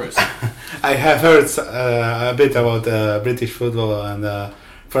Steve Bruce. I have heard a bit about British football, and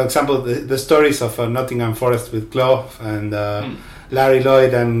for example, the stories of Nottingham Forest with Clough and Larry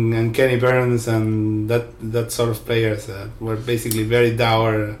Lloyd and Kenny Burns and that sort of players were basically very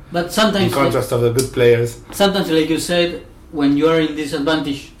dour. But sometimes, in contrast of the good players. Sometimes, like you said, when you are in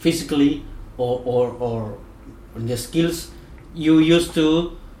disadvantage physically or in the skills, you used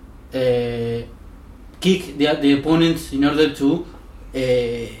to kick the opponents in order to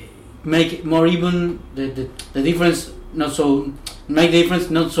make more even the difference not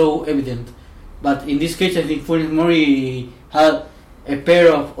so evident. But in this case, I think Funes Mori had a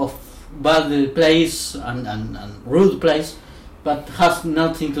pair of bad plays and rude plays, but has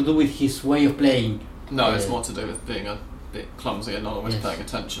nothing to do with his way of playing. No, it's more to do with being a bit clumsy and not always paying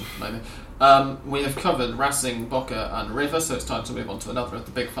attention, maybe. We have covered Racing, Boca and River, so it's time to move on to another of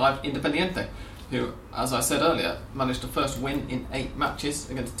the big five, Independiente, who, as I said earlier, managed to first win in 8 matches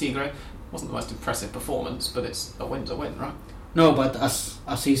against Tigre. Wasn't the most impressive performance, but a win's a win, right? No, but as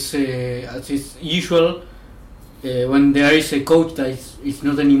is usual, when there is a coach that is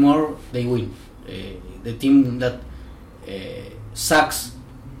not anymore, they win. The team that sacks,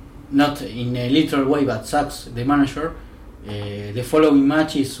 not in a literal way, but sacks the manager, the following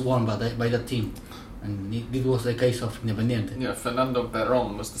match is won by that team. And it was the case of Independiente. Yeah, Fernando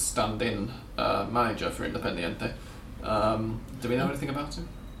Perón was the stand-in manager for Independiente. Do we know anything about him?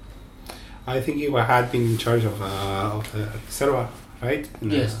 I think he had been in charge of Reserva, right?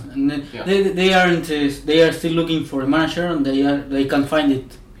 Yes, and they are still looking for a manager, and they can't find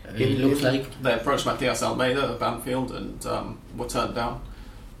it. It looks like they approached Matias Almeida of Banfield and were turned down.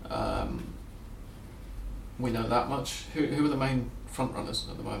 We know that much. Who are the main front runners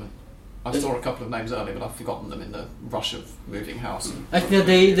at the moment? I saw a couple of names earlier, but I've forgotten them in the rush of moving house. I think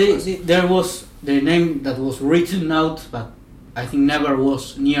there was the name that was written out, but I think never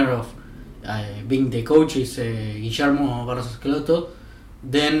was near of being the coach is Guillermo Barros Esqueloto.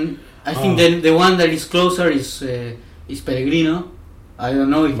 Then I think the one that is closer is Pellegrino. I don't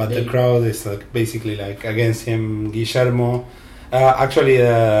know if the crowd is basically against him. Guillermo, actually,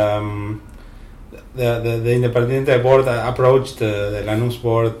 the Independiente board approached the Lanús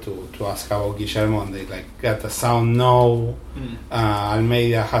board to ask about Guillermo, and they got a sound no.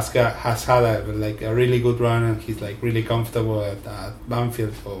 Almeida has had a really good run, and he's really comfortable at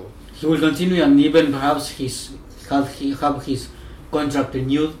Banfield. So he will continue, and even perhaps have his contract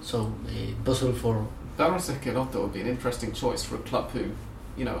renewed. So possible for Barros Esqueloto would be an interesting choice for a club who,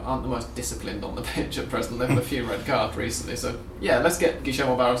 aren't the most disciplined on the pitch at present. They've had a few red cards recently, so let's get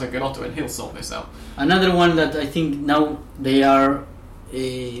Guillermo Barros Esqueloto and he'll sort this out. Another one that I think now they are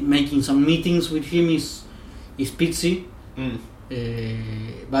making some meetings with him is Pizzi.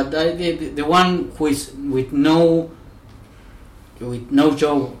 But the one who is with no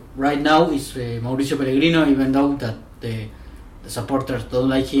job right now is Mauricio Pellegrino, even though that the supporters don't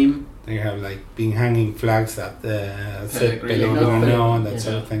like him. They have like been hanging flags that said Pellegrino, Pellegrino and that yeah.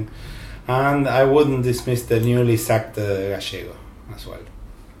 sort of thing. And I wouldn't dismiss the newly sacked Gallego as well.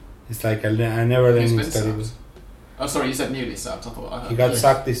 It's like a never-ending He's been story. sacked. Oh, sorry, you said newly sacked. I thought I heard. He got Yes.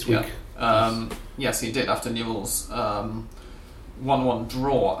 sacked this Yeah. week. Yes, he did after Newell's 1-1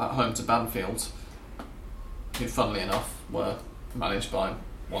 draw at home to Banfield, who, funnily enough, were managed by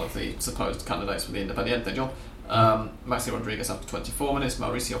one of the supposed candidates for the Independiente job. Maxi Rodriguez after 24 minutes,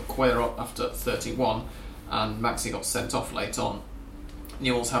 Mauricio Cuero after 31, and Maxi got sent off late on.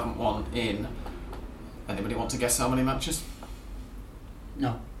 Newell's haven't won in... Anybody want to guess how many matches?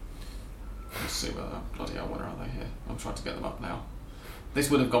 No. Let's see whether... Bloody hell, where are they here? I'm trying to get them up now. This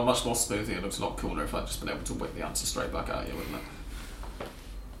would have gone much more smoothly. It looks a lot cooler if I'd just been able to whip the answer straight back at you, wouldn't it?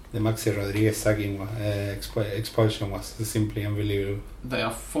 The Maxi Rodriguez sacking expulsion was simply unbelievable. They are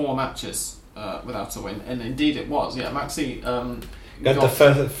 4 matches without a win, and indeed it was. Yeah, Maxi Got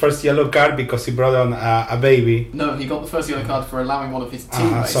the first yellow card because he brought on a baby. No, he got the first yellow card for allowing one of his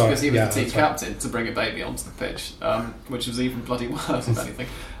teammates, sorry. because he was Yeah, the team that's right. captain, to bring a baby onto the pitch, which was even bloody worse, if anything.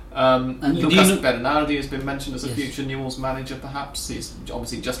 And do you Lucas know- Bernardi has been mentioned as a Yes. future Newell's manager, perhaps. He's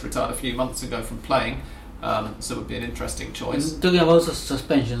obviously just retired a few months ago from playing, so it would be an interesting choice. And talking about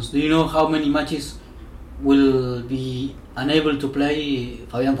suspensions, do you know how many matches will be unable to play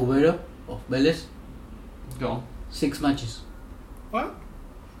Fabián Cubero of Vélez? Go on. 6 matches. What?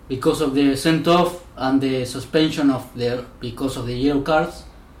 Because of the sent off and the suspension because of the yellow cards.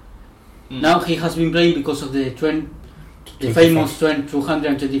 Mm. Now he has been playing because of the famous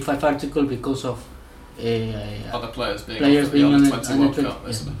 225 article because of Other players being Players off being the on under the- 20 under World 20, Cup,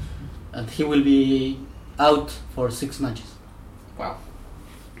 isn't it? and he will be out for 6 matches. Wow.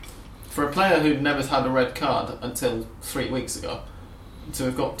 For a player who'd never had a red card until 3 weeks ago, to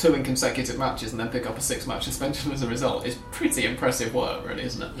have got 2 in consecutive matches and then pick up a 6-match suspension as a result is pretty impressive work, really,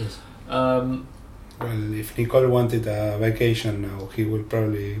 isn't it? Yes. Well, if Nicole wanted a vacation now, he will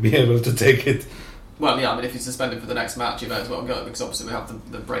probably be able to take it. Well, yeah, I mean, if he's suspended for the next match, you may as well go, because obviously we have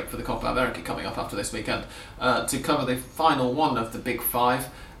the break for the Copa America coming up after this weekend. To cover the final one of the Big Five,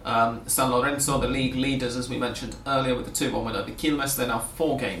 San Lorenzo, the league leaders, as we mentioned earlier, with the 2-1 win over Quilmes. They're now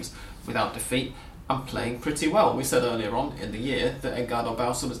 4 games without defeat and playing pretty well. We said earlier on in the year that Edgardo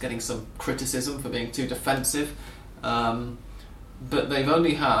Bausa was getting some criticism for being too defensive, but they've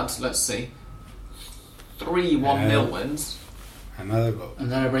only had, let's see, 3 1-0 wins. Another goal.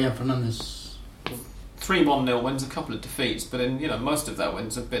 Another Brian Fernandez. 3 1-0 wins, a couple of defeats, but in most of their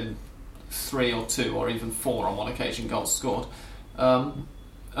wins have been 3 or 2 or even 4 on one occasion goals scored,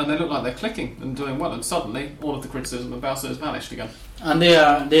 and they look like they're clicking and doing well. And suddenly, all of the criticism of Barca has vanished again. And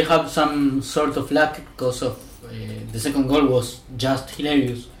they have some sort of luck because of the second goal was just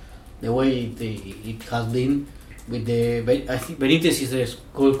hilarious, the way it has been with the. I think Benitez is the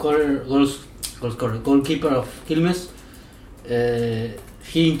goalkeeper of Quilmes.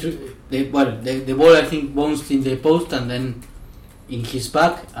 The ball I think bounced in the post and then in his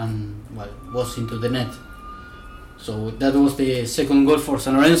back and was into the net. So that was the second goal for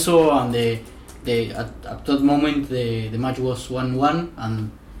San Lorenzo, and at that moment the match was 1-1,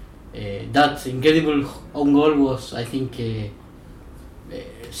 and that incredible own goal was, I think,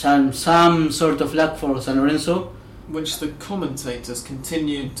 some sort of luck for San Lorenzo, Which the commentators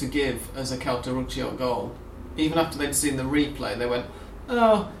continued to give as a Calderruccio goal. Even after they'd seen the replay, they went,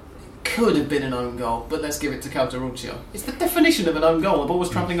 "Oh, could have been an own goal, but let's give it to Calderruccio." It's the definition of an own goal. The ball was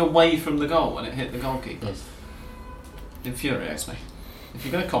travelling away from the goal when it hit the goalkeeper. Yes. Infuriates me. If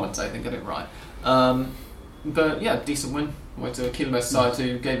you're going to commentate, then get it right. But yeah, decent win. Went to a Quilmes side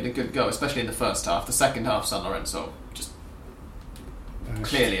who gave it a good go, especially in the first half. The second half, San Lorenzo just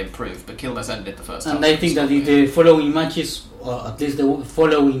clearly improved, but Quilmes ended the first half. And I think that in the following matches, or at least the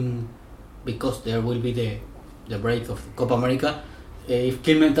following, because there will be the break of Copa America, if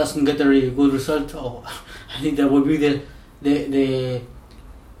Quilmes doesn't get a really good result, I think that will be the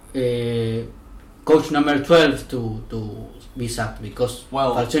coach number 12 to be sacked, because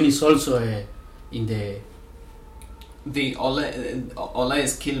Falcioni is also in the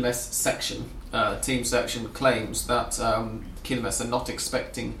Ole's Quilmes section, team section, claims that Quilmes are not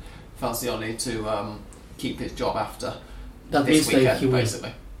expecting Falcioni to keep his job after that this means weekend, he will.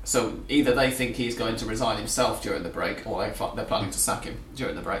 basically. So either they think he's going to resign himself during the break, or they're planning to sack him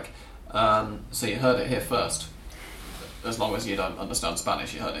during the break. So you heard it here first. As long as you don't understand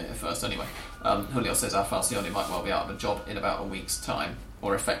Spanish, you heard it here first anyway. Julio Cesar Falcioni might well be out of a job in about a week's time,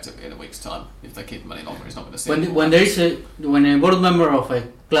 or effectively in a week's time. If they keep him any longer, he's not going to see him. When a board member of a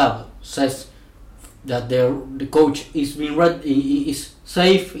club says that the coach is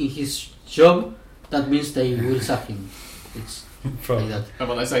safe in his job, that means they will sack him. Probably. that. And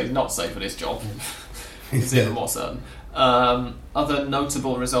when they say he's not safe at his job, it's even more certain. Other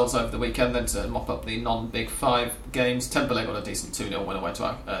notable results over the weekend, then to mop up the non-Big Five games. Temperley got a decent 2-0 win away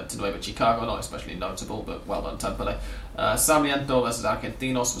to Nueva Chicago, not especially notable, but well done Temperley. Sarmiento versus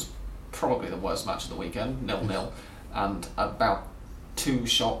Argentinos was probably the worst match of the weekend, 0-0, and about 2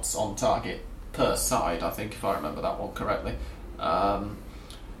 shots on target per side, I think, if I remember that one correctly.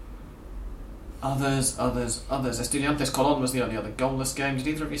 Others. Estudiantes Colón was the only other goalless game. Did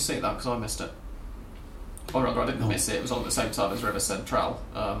either of you see that? Because I missed it. Or rather, I didn't miss it. It was on at the same time as River Central,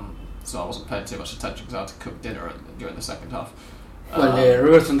 so I wasn't paying too much attention because I had to cook dinner during the second half.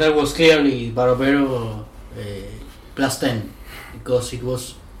 River Central was clearly Barovero plus 10, because it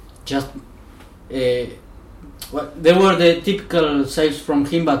was just... they were the typical saves from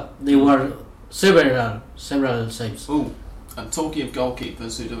him, but they were several saves. Ooh, and talking of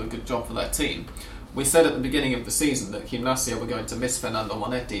goalkeepers who do a good job for their team, we said at the beginning of the season that Gimnasia were going to miss Fernando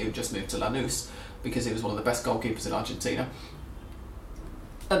Monetti, who just moved to Lanús, because he was one of the best goalkeepers in Argentina.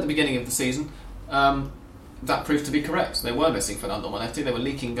 At the beginning of the season, that proved to be correct. They were missing Fernando Monetti, they were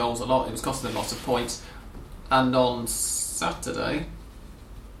leaking goals a lot, it was costing them lots of points. And on Saturday,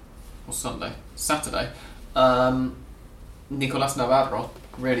 Nicolas Navarro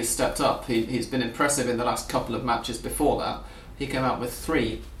really stepped up. He's been impressive in the last couple of matches before that. He came out with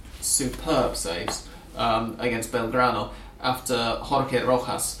 3 superb saves against Belgrano after Jorge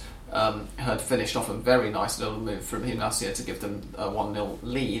Rojas had finished off a very nice little move from Gimnasia to give them a 1-0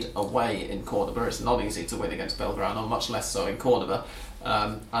 lead away in Cordoba. It's not easy to win against Belgrano, much less so in Cordoba.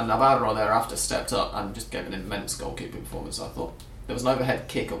 And Navarro thereafter stepped up and just gave an immense goalkeeping performance, I thought. There was an overhead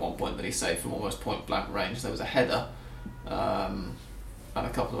kick at one point that he saved from almost point-blank range. There was a header and a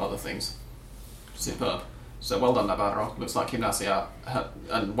couple of other things. Superb. So well done Navarro. Looks like Gimnasia,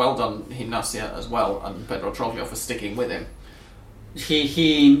 and well done Gimnasia as well, and Pedro Troglio for sticking with him.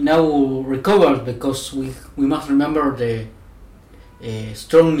 He now recovered, because we must remember the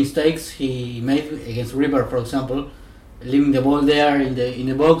strong mistakes he made against River, for example, leaving the ball there in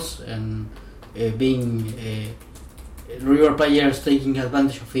the box and being River players taking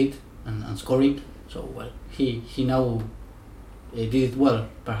advantage of it and scoring. So well, he now did it well,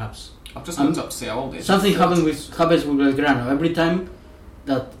 perhaps. I've just looked up to see how old he is. Something happens with Belgrano every time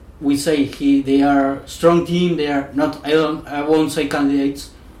that we say they are a strong team. They are not. I won't say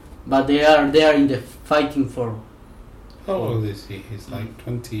candidates, but they are in the fighting for. How old is he? He's like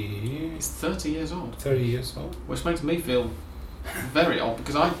 20. He's 30 years old. 30 years old. Which makes me feel very old,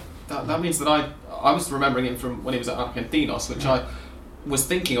 because that means that I was remembering him from when he was at Argentinos, which I was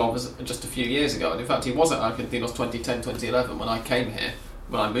thinking of as just a few years ago. And in fact, he was at Argentinos 2010, 2011 when I came here,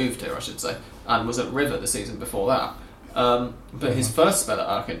 when I moved here, I should say, and was at River the season before that. But his first spell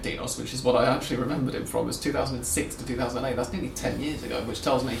at Argentinos, which is what I actually remembered him from, was 2006 to 2008. That's nearly 10 years ago, which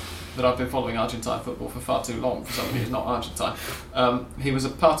tells me that I've been following Argentine football for far too long for somebody who's not Argentine. He was a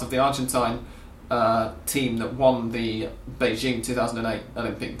part of the Argentine team that won the Beijing 2008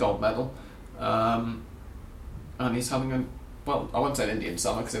 Olympic gold medal. And he's having I won't say an Indian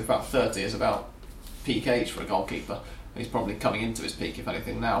summer, because in fact 30 is about peak age for a goalkeeper. He's probably coming into his peak, if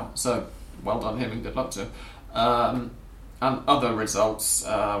anything, now. So well done him and good luck to him. And other results,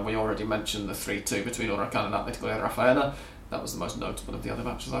 we already mentioned the 3-2 between Huracan and Atlético de Rafaela. That was the most notable of the other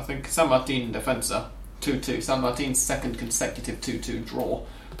matches, I think. San Martin Defensa, 2-2. San Martin's second consecutive 2-2 draw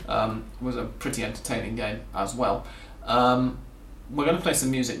was a pretty entertaining game as well. We're going to play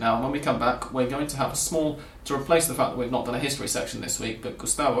some music now, and when we come back, we're going to have to replace the fact that we've not done a history section this week, but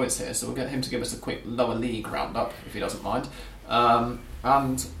Gustavo is here, so we'll get him to give us a quick lower league roundup, if he doesn't mind.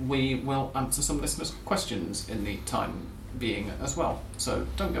 And we will answer some listeners' questions in the time being as well. So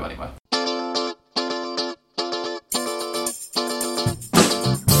don't go anywhere.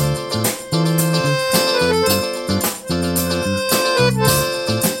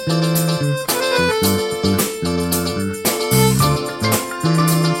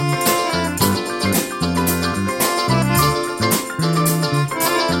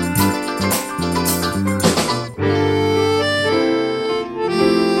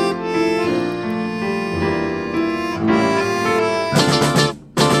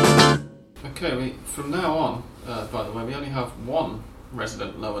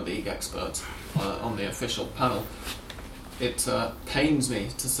 Expert on the official panel. It pains me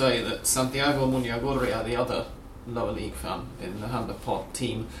to say that Santiago Muñagorria, the other lower league fan in the Hand of Pod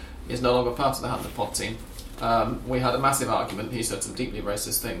team, is no longer part of the Hand of Pod team. We had a massive argument. He said some deeply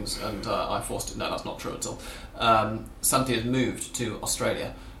racist things, and I forced it. No, that's not true at all. Santi has moved to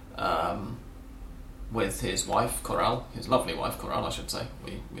Australia with his wife Coral, his lovely wife Coral, I should say.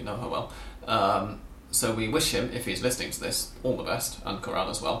 We know her well. So we wish him, if he's listening to this, all the best, and Corral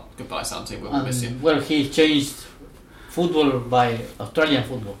as well. Goodbye, Santi. We will miss you. Well, he changed football by Australian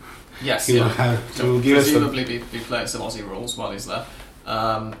football. Yes, He will yeah. have So to give us some. presumably be playing some Aussie rules while he's there.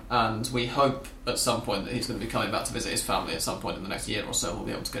 And we hope at some point that he's going to be coming back to visit his family at some point in the next year or so. We'll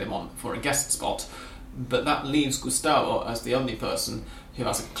be able to get him on for a guest spot. But that leaves Gustavo as the only person who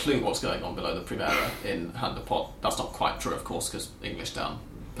has a clue what's going on below the Primera in Hand of Pod. That's not quite true, of course, because English Down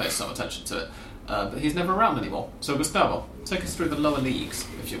pays some attention to it. But he's never around anymore. So Gustavo, take us through the lower leagues,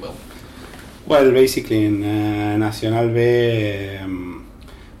 if you will. Well, basically in Nacional B,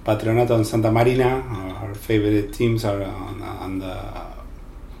 Patronato and Santa Marina, our favorite teams, are on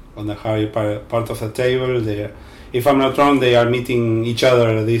the higher part of the table. If I'm not wrong, they are meeting each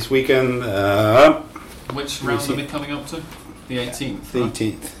other this weekend. Which round are we coming up to? The 18th. The right?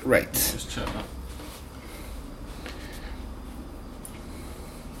 18th, right. Just check that.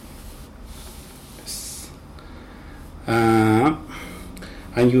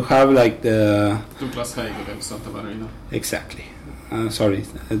 And you have like the Douglas Haig against Santa Marina. exactly. Sorry,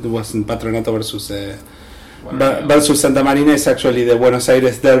 it wasn't Patronato versus Where versus Santa Marina. Is actually the Buenos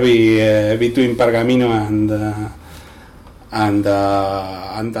Aires derby between Pergamino and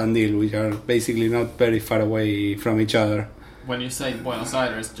Tandil, which are basically not very far away from each other. When you say Buenos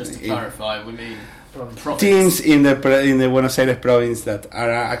Aires, just to clarify, we mean province. Teams in the Buenos Aires province that are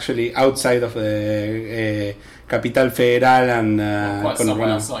actually outside of the Capital Federal and Quite somewhere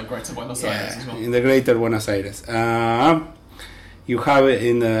Conurbano. outside Greater Buenos Aires as well. In the Greater Buenos Aires. You have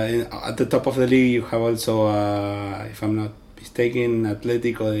at the top of the league. You have also, if I'm not mistaken,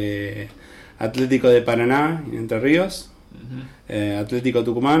 Atlético de Paraná in Entre Ríos, Atlético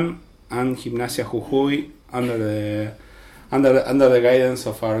Tucumán, and Gimnasia Jujuy under the guidance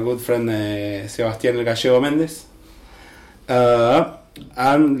of our good friend Sebastián El Gallego Méndez.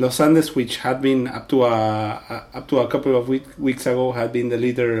 And Los Andes, which had been up to a couple of weeks ago, had been the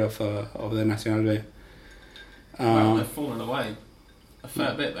leader of the Nacional B. Well, they've fallen away a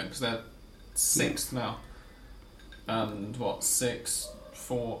fair bit then, because they're 6th now. And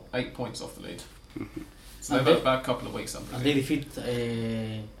 8 points off the lead. So they've had a bad couple of weeks, I'm And they thinking.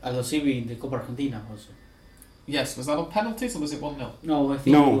 defeat Aldo Civi in the Copa Argentina also. Yes, was that on penalties or was it 1-0? No, I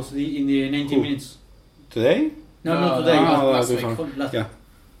think No. it was in the 90 Who? minutes. Today? No, No, not today. no, last last week. week. Last Yeah. week.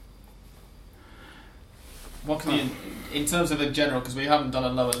 What can you, in terms of a general, because we haven't done a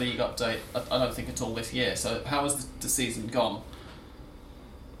lower league update, I don't think at all this year, so how has the season gone?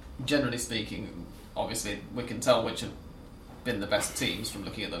 Generally speaking, obviously we can tell which have been the best teams from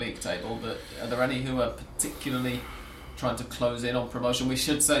looking at the league table, but are there any who are particularly trying to close in on promotion? We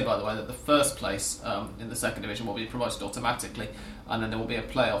should say, by the way, that the first place in the second division will be promoted automatically, and then there will be a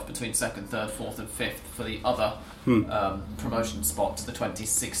playoff between 2nd, 3rd, 4th and 5th for the other promotion spot to the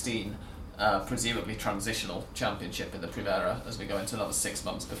 2016 presumably transitional championship in the Primera as we go into another 6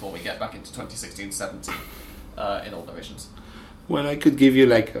 months before we get back into 2016-17 in all divisions. Well, I could give you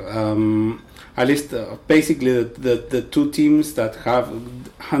like at least basically the two teams that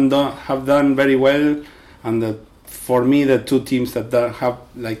have done very well, and for me the two teams that have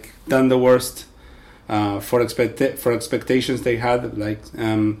like done the worst for expectations they had, like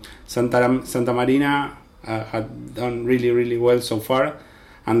Santa Marina had done really well so far,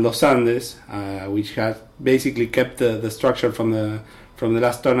 and Los Andes, which has basically kept the structure from the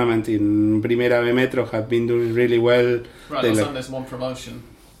last tournament in Primera B Metro, have been doing really well. Right, Los Andes won promotion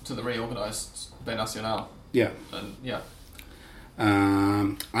to the reorganised B Nacional. Yeah. And yeah.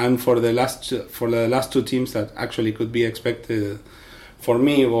 And for the last two teams that actually could be expected for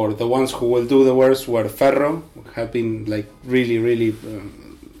me, or the ones who will do the worst, were Ferro, who have been like really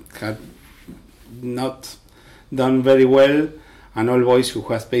had not done very well, and All Boys, who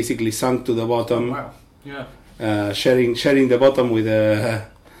has basically sunk to the bottom. Oh, wow. Yeah. Sharing the bottom with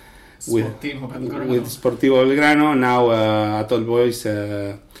Sportivo Belgrano. with Sportivo Belgrano. Now at All Boys,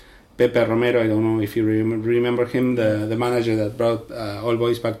 Pepe Romero, I don't know if you remember him, the manager that brought All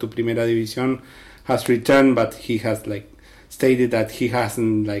Boys back to Primera División, has returned, but he has like stated that he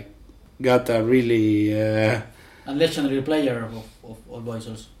hasn't like got a really And legendary player of All Boys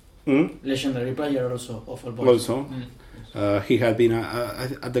also. Legendary player also of All Boys. Also. He had been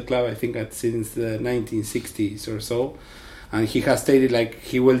at the club, I think, since the 1960s or so, and he has stated like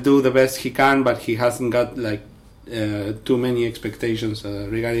he will do the best he can, but he hasn't got like too many expectations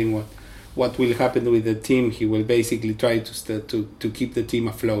regarding what will happen with the team. He will basically try to keep the team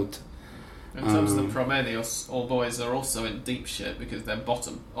afloat. In terms of the Promedios, All Boys are also in deep shit because they're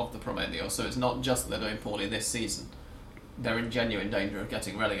bottom of the Promedios, so it's not just that they're doing poorly this season. They're in genuine danger of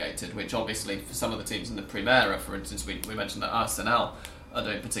getting relegated, which obviously for some of the teams in the Primera, for instance, we mentioned that Arsenal are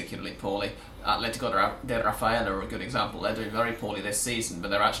doing particularly poorly. Atletico de Rafaela are a good example. They're doing very poorly this season, but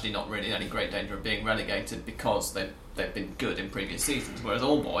they're actually not really in any great danger of being relegated because they've been good in previous seasons. Whereas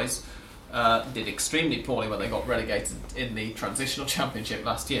All Boys did extremely poorly when they got relegated in the transitional championship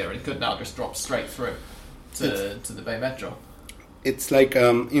last year and could now just drop straight through to the Bay Metro. It's like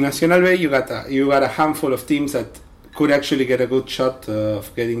in Nacional B you got a handful of teams that could actually get a good shot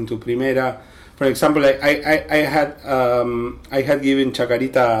of getting to Primera. For example, I had given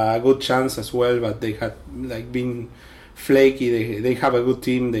Chacarita a good chance as well, but they had like been flaky. They have a good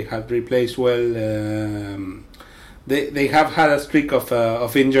team. They have replaced well. They have had a streak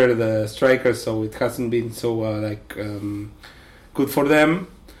of injured strikers, so it hasn't been so good for them.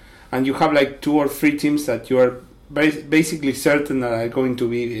 And you have like 2 or 3 teams that you are basically certain that are going to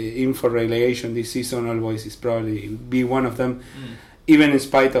be in for relegation this season. All Boys is probably be one of them. Even in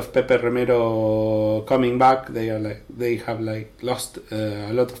spite of Pepe Romero coming back, they have lost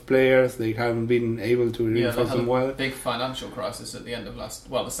a lot of players. They haven't been able to reinforce them well. A big financial crisis at the end of the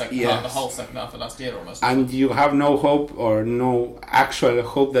second yes. half, the whole second half of last year almost. And you have no hope or no actual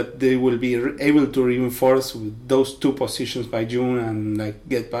hope that they will be able to reinforce with those 2 positions by June and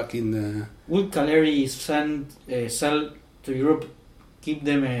get back in the. Will Caleri sell to Europe? Keep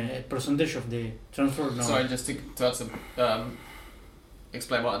them a percentage of the transfer? No. Sorry, just to add some.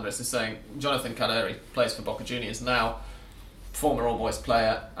 Explain what Andres is saying. Jonathan Caleri plays for Boca Juniors now, former All Boys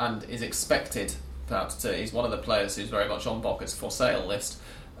player, and is expected perhaps he's one of the players who's very much on Boca's for sale list,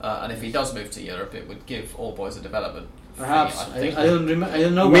 and if he does move to Europe it would give All Boys a development perhaps fee, I don't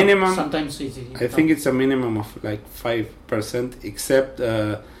know minimum, sometimes I think it's a minimum of 5%, except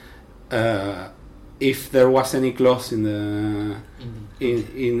if there was any clause in the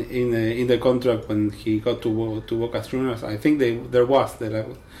contract when he got to Boca Juniors. I think there was,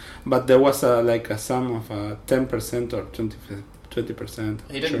 but there was a sum of 10% or 20%.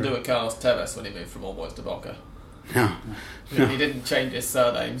 He didn't do it Carlos Tevez when he moved from All Boys to Boca. No. He didn't change his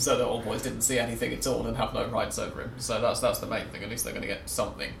surname so that All Boys didn't see anything at all and have no rights over him. So that's the main thing. At least they're going to get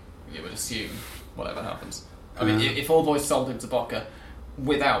something. You would assume, whatever happens. I mean, if All Boys sold him to Boca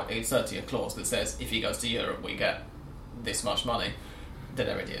without inserting a clause that says if he goes to Europe we get this much money, then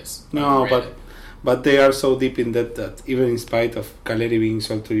there it is. No, really. but they are so deep in debt that even in spite of Caleri being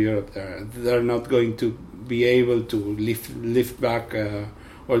sold to Europe, they're not going to be able to lift back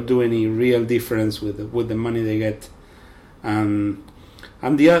or do any real difference with the money they get. And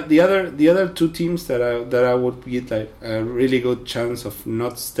the other 2 teams that I would give a really good chance of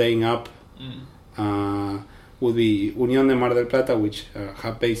not staying up would be Unión de Mar del Plata, which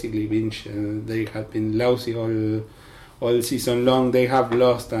have basically been they have been lousy all season long. They have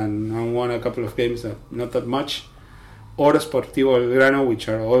lost and won a couple of games, not that much. Or Sportivo Belgrano, which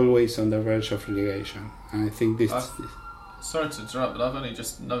are always on the verge of relegation. And I think this. Sorry to interrupt, but I've only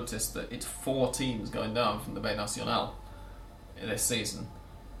just noticed that it's 4 teams going down from the B Nacional in this season.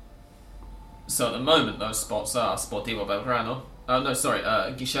 So at the moment, those spots are Sportivo Belgrano.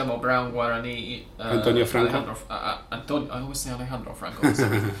 Guillermo Brown, Guarani, Antonio Franco. I always say Alejandro Franco.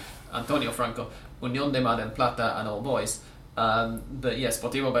 Antonio Franco, Unión de Mar del Plata, and All Boys. But yes,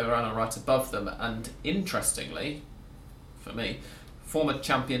 Sportivo Belgrano right above them. And interestingly, for me, former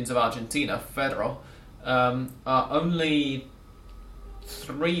champions of Argentina, Ferro, are only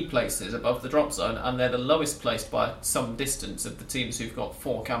 3 places above the drop zone, and they're the lowest placed by some distance of the teams who've got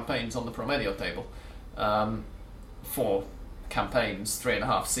 4 campaigns on the Promedio table. 4 campaigns,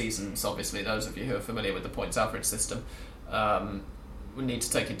 3.5 seasons. Obviously, those of you who are familiar with the points average system we need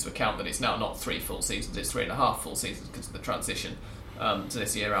to take into account that it's now not 3 full seasons, it's 3.5 full seasons because of the transition to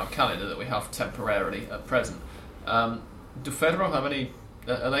this year-round calendar that we have temporarily at present. Do Ferro have any?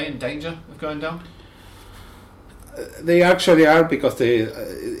 Are they in danger of going down? They actually are, because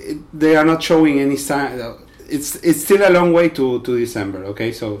they are not showing any sign. It's still a long way to December.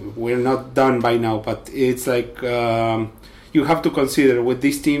 Okay, so we're not done by now, but it's you have to consider with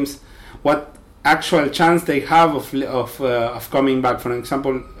these teams what actual chance they have of coming back. For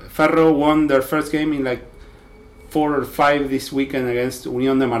example, Ferro won their first game in 4 or 5 this weekend against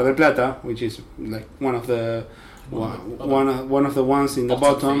Unión de Mar del Plata, which is one of the ones in the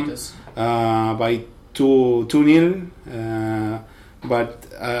bottom by 2-0. But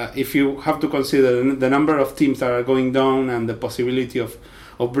if you have to consider the number of teams that are going down and the possibility of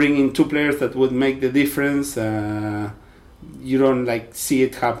bringing 2 players that would make the difference, you don't see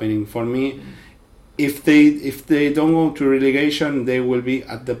it happening. For me, if they don't go to relegation, they will be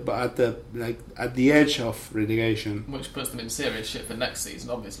at the edge of relegation, which puts them in serious shit for next season,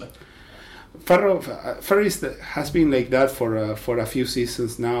 obviously. Ferro has been like that for a few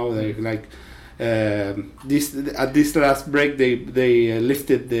seasons now. this last break they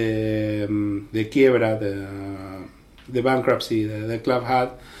lifted the quiebra, the bankruptcy the club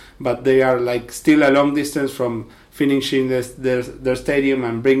had, but they are like still a long distance from finishing their stadium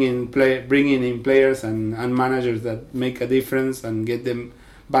and bringing in players and managers that make a difference and get them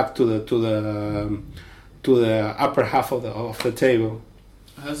back to the upper half of the table.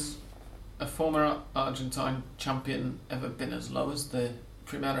 Has a former Argentine champion ever been as low as the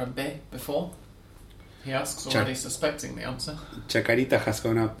Primera B before? He asks, already suspecting the answer. Chacarita has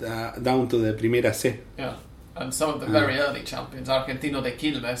gone up down to the Primera C. Yeah, and some of the very early champions, Argentino de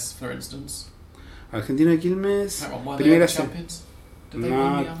Quilmes, for instance. Argentino de Quilmes. Hang on, were they Primera ever C. champions? Did they No, win the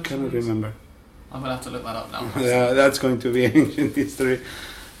I Average cannot Leagues? remember. I'm going to have to look that up now. That's going to be ancient history.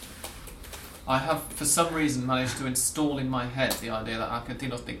 I have, for some reason, managed to install in my head the idea that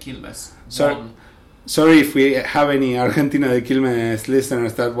Argentinos de Quilmes Sorry. won. Sorry if we have any Argentina de Quilmes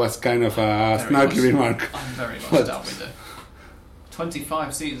listeners. That was kind of a Very snarky much- remark. I very much What? doubt we do.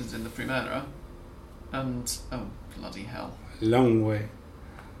 25 seasons in the Primera, and oh bloody hell! Long way.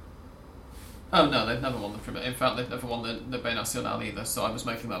 Oh no, they've never won the Primera. In fact, they've never won the B Nacional either. So I was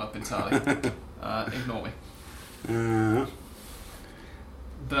making that up entirely. Ignore me.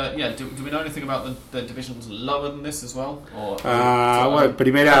 But yeah, do we know anything about the divisions lower than this as well? Or Well,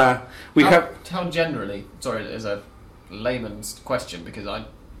 Primera we have. how generally? Sorry, it is a layman's question because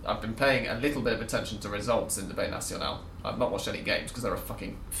I've been paying a little bit of attention to results in the B Nacional. I've not watched any games because there are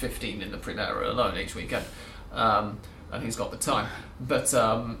fucking 15 in the Primera alone each weekend, and who's got the time? But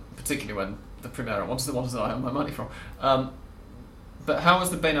particularly when the Primera ones are the ones that I earn my money from. But how has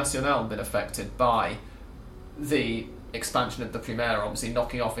the B Nacional been affected by the expansion of the Primera, obviously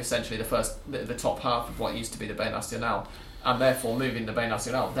knocking off essentially the top half of what used to be the B Nacional, and therefore moving the B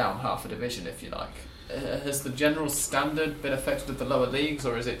Nacional down half a division, if you like? Has the general standard been affected at the lower leagues,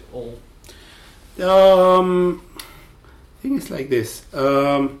 or is it all? I think it's like this.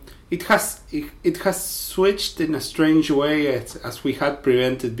 It has switched in a strange way as we had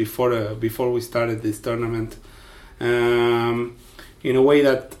prevented before we started this tournament. In a way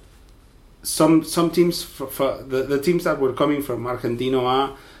that some teams, the teams that were coming from Argentino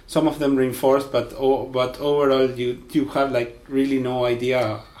A, some of them reinforced, but overall you have like really no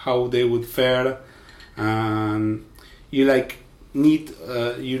idea how they would fare, and you need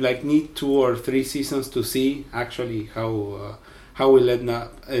 2 or 3 seasons to see actually how we'll end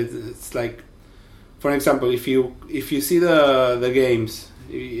up. It's like, for example, if you see the games,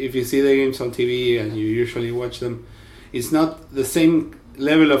 if you see the games on TV and you usually watch them, it's not the same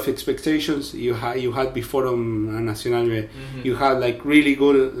level of expectations you had before on Nacional B. Mm-hmm. You had like really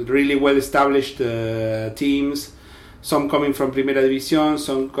good, really well established teams. Some coming from Primera División,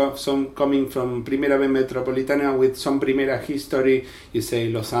 some coming from Primera B Metropolitana with some Primera history. You say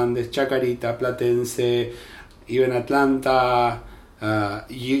Los Andes, Chacarita, Platense, even Atlanta.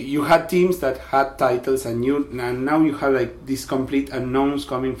 You had teams that had titles, and now you have like these complete unknowns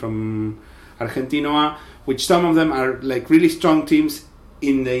coming from Argentino A, which some of them are like really strong teams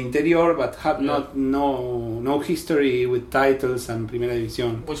in the interior, but have no history with titles and Primera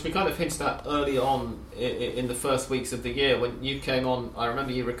División. Which we kind of hinted at early on in the first weeks of the year when you came on. I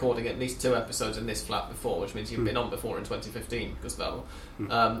remember you recording at least 2 episodes in this flat before, which means you've been on before in 2015, Gustavo.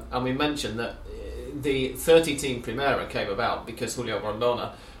 And we mentioned that the 30-team Primera came about because Julio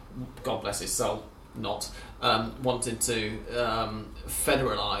Rondona, God bless his soul, wanted to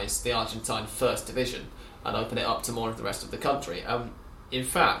federalise the Argentine First Division and open it up to more of the rest of the country. In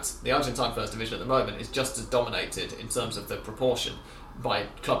fact, the Argentine First Division at the moment is just as dominated in terms of the proportion by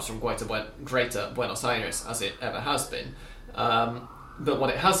clubs from Greater Buenos Aires as it ever has been. But what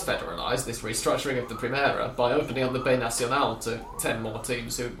it has federalised, this restructuring of the Primera, by opening up the B Nacional to 10 more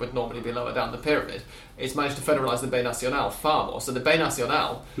teams who would normally be lower down the pyramid, it's managed to federalise the B Nacional far more. So the B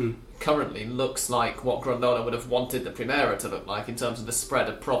Nacional currently looks like what Grondona would have wanted the Primera to look like in terms of the spread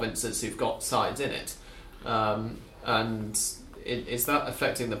of provinces who've got sides in it. And is that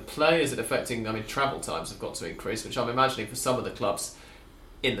affecting the play? Is it affecting, travel times have got to increase, which I'm imagining for some of the clubs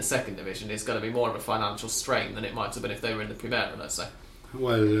in the second division is going to be more of a financial strain than it might have been if they were in the Primera, let's say.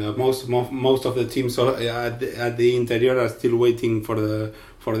 Well, most of the teams at the interior are still waiting for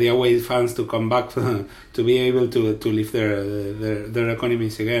the away fans to come back to be able to lift their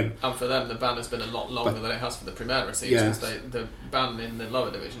economies again. And for them, the ban has been a lot longer than it has for the Primera seasons. The ban in the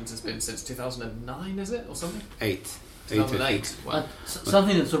lower divisions has been since 2009, is it, or something? 2008. Wow.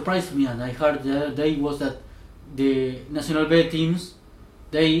 Something that surprised me, and I heard the other day, was that the Nacional B teams,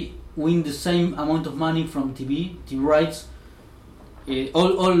 they win the same amount of money from TV rights.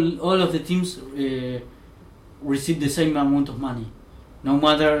 All of the teams receive the same amount of money. no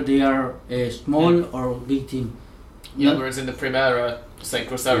matter they are a small or big team. Yeah, Not- whereas in the Primera, say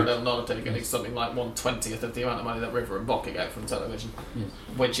Cruzeiro del Norte are getting something like 1/20th of the amount of money that River and Boca get from television, Yes.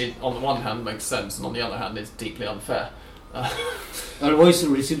 which on the one hand makes sense, and on the other hand is deeply unfair. Always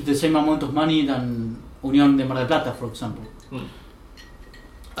receive the same amount of money than Unión de Mar del Plata, for example.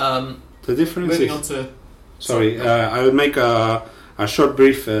 The difference Moving is... on to... Sorry, I'll make a short,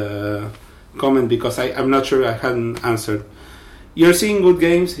 brief comment because I'm not sure I hadn't answered. You're seeing good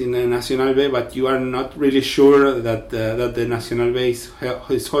games in the Nacional B, but you are not really sure that the Nacional B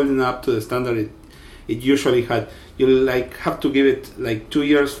is holding up to the standard it usually had. You have to give it 2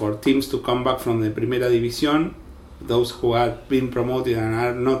 years for teams to come back from the Primera División, those who have been promoted and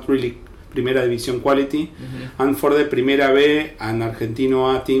are not really Primera División quality, and for the Primera B and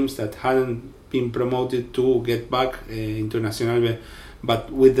Argentino A teams that hadn't been promoted to get back into Nacional B.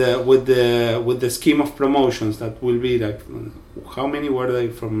 But with the scheme of promotions that will be how many were they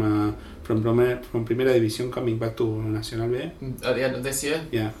from Primera División coming back to Nacional B? At the end of this year?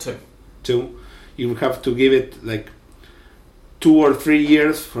 Yeah, 2. You have to give it 2 or 3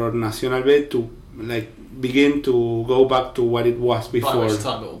 years for Nacional B to begin to go back to what it was before. By which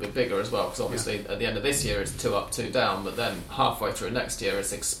time it will be bigger as well, because obviously at the end of this year it's 2 up, 2 down, but then halfway through next year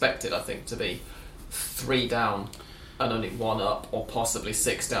it's expected, I think, to be 3 down and only 1 up, or possibly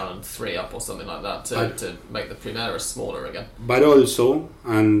 6 down and 3 up, or something like that, to make the Primera smaller again. But also,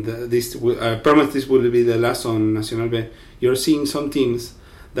 and I promise this will be the last on Nacional B, you're seeing some teams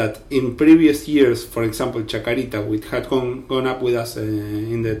that in previous years, for example, Chacarita, which had gone up with us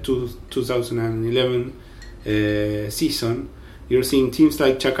in the 2011 season, you're seeing teams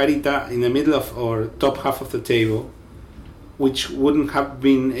like Chacarita in the middle of or top half of the table, which wouldn't have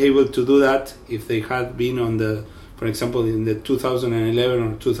been able to do that if they had been on the, for example, in the 2011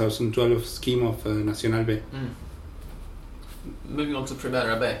 or 2012 scheme of Nacional B. Moving on to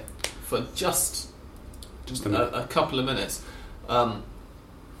Primera B, for just a couple of minutes.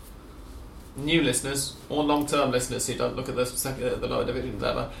 New listeners or long-term listeners who don't look at the lower divisions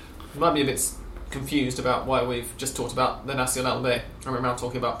ever might be a bit confused about why we've just talked about the Nacional B and we're now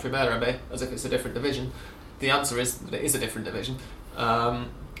talking about Primera B as if it's a different division. The answer is that it is a different division.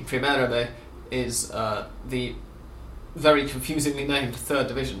 Primera B is the very confusingly named third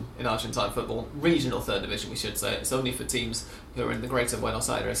division in Argentine football, regional third division we should say. It's only for teams who are in the greater Buenos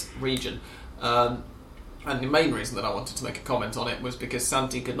Aires region. And the main reason that I wanted to make a comment on it was because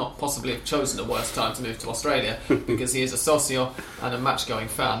Santi could not possibly have chosen a worse time to move to Australia because he is a socio and a match-going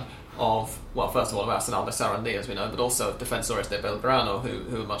fan of, well, first of all, of Arsenal de Sarandí, as we know, but also of Defensores de Belgrano,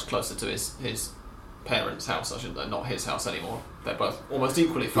 who are much closer to his parents' house, I should know, not his house anymore. They're both almost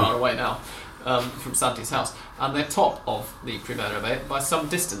equally far away now from Santi's house. And they're top of the Primera B by some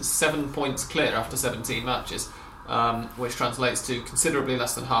distance, 7 points clear after 17 matches. Which translates to considerably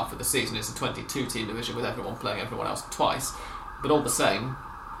less than half of the season. It's a 22-team division with everyone playing everyone else twice, but all the same,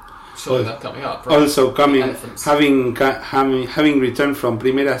 surely they're coming up. Right? Also having returned from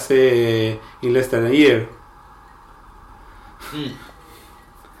Primera C in less than a year.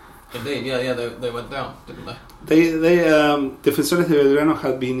 Indeed, yeah, they went down, didn't they? They Defensores de Belgrano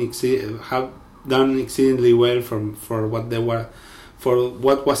have done exceedingly well for what they were. For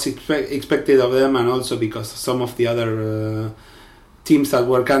what was expected of them, and also because some of the other teams that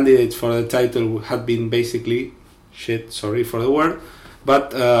were candidates for the title had been basically shit, sorry for the word,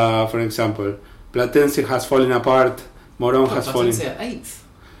 but for example, Platense has fallen apart, Morón has fallen... Platense 8th?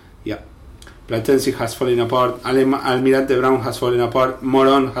 Yeah. Platense has fallen apart, Almirante Brown has fallen apart,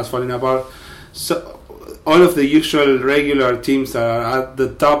 Morón has fallen apart, so all of the usual regular teams that are at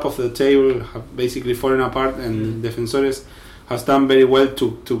the top of the table have basically fallen apart, and Defensores has done very well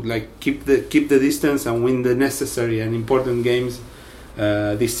to keep the distance and win the necessary and important games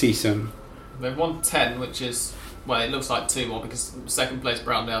this season. They've won 10, which is, well, it looks like 2 more because second place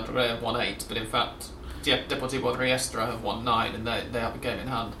Brown de Adre have won 8, but in fact Deportivo Riestra have won 9 and they have a game in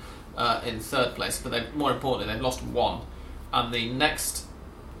hand in third place, but more importantly they've lost 1, and the next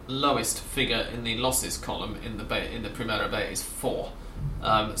lowest figure in the losses column in the Primera B is 4.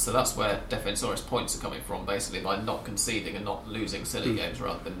 So that's where Defensores points are coming from, basically by not conceding and not losing silly games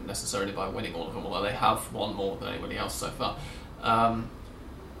rather than necessarily by winning all of them, although they have won more than anybody else so far.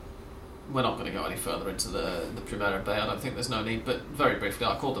 We're not going to go any further into the Primera B, I don't think there's no need, but very briefly,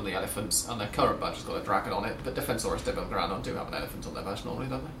 I called them the Elephants, and their current badge has got a dragon on it, but Defensores de Belgrano do have an elephant on their badge normally,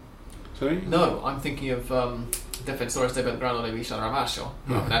 don't they? Sorry? No, I'm thinking of Defensores de Belgrano de Villa Ramallo,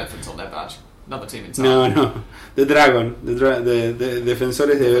 who have an elephant on their badge. Another team in town. No, the Dragon, the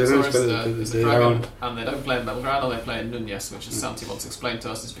Defensores de Belgrano is the Dragon, and they don't play in Belgrano, they play in Núñez, which, as Santi once explained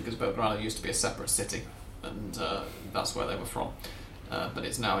to us, is because Belgrano used to be a separate city, and that's where they were from. but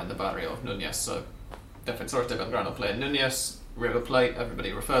it's now in the barrio of Núñez. So Defensores de Belgrano play in Núñez. River Plate,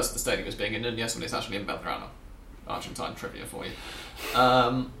 everybody refers to the stadium as being in Núñez when it's actually in Belgrano. Argentine trivia for you.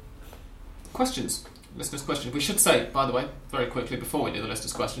 Questions? Listeners' questions. We should say, by the way, very quickly before we do the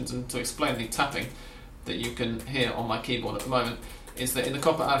listeners' questions, and to explain the tapping that you can hear on my keyboard at the moment, is that in the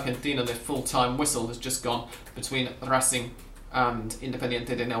Copa Argentina the full-time whistle has just gone between Racing and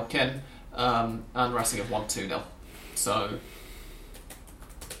Independiente de Neuquén, and Racing have won 2-0. So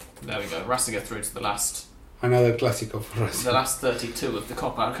there we go. Racing are through to the last... Another Clásico for Racing. The last 32 of the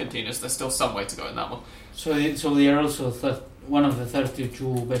Copa Argentina, so there's still some way to go in that one. So they are also one of the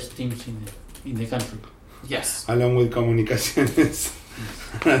 32 best teams in the country. Yes. Along with Comunicaciones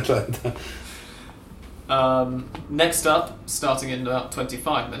and Atlanta. Next up, starting in about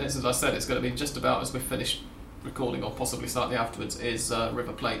 25 minutes, as I said, it's going to be just about as we finish recording, or possibly slightly afterwards, is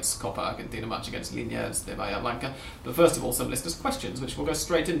River Plate's Copa Argentina match against Liniers de Bahia Blanca. But first of all, some listeners' questions, which we'll go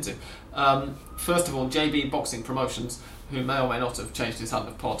straight into. First of all, JB Boxing Promotions, who may or may not have changed his Hand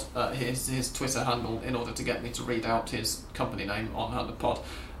of Pod, his Twitter handle, in order to get me to read out his company name on Hand of Pod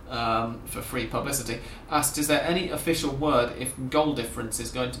for free publicity, asked, is there any official word if goal difference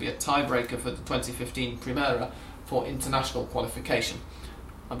is going to be a tiebreaker for the 2015 Primera for international qualification?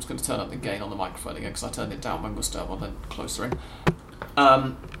 I'm just going to turn up the gain on the microphone again because I turned it down when Gustavo went closer in.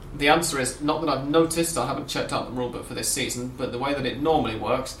 The answer is, not that I've noticed, I haven't checked out the rulebook for this season, but the way that it normally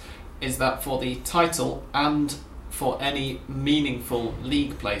works is that for the title and for any meaningful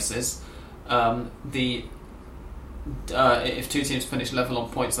league places, if two teams finish level on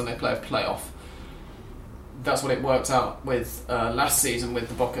points, then they play a playoff. That's what it worked out with last season with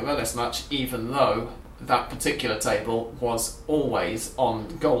the Boca Vélez match, even though that particular table was always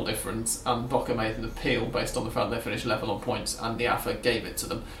on goal difference, and Boca made an appeal based on the fact they finished level on points, and the AFA gave it to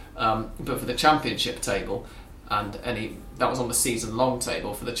them. But for the championship table, that was on the season-long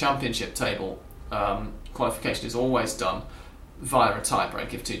table. For the championship table, qualification is always done via a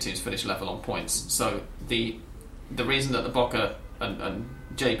tiebreak if two teams finish level on points. So the reason that the Boca and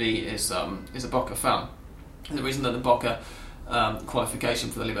JB is a Boca fan, the reason that the Boca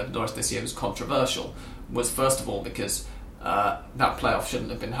qualification for the Libertadores this year was controversial was, first of all, because that playoff shouldn't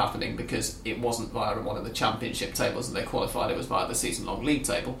have been happening because it wasn't via one of the championship tables that they qualified, it was via the season-long league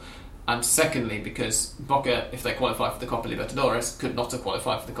table. And secondly, because Boca, if they qualified for the Copa Libertadores, could not have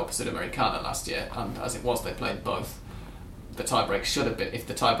qualified for the Copa Sudamericana last year, and as it was, they played both. The tiebreak should have been, if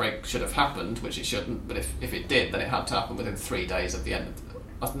the tiebreak should have happened, which it shouldn't, but if it did, then it had to happen within 3 days of the end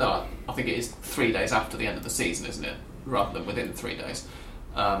of no, I think it is 3 days after the end of the season, isn't it? Rather than within 3 days.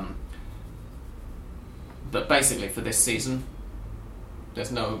 But basically for this season,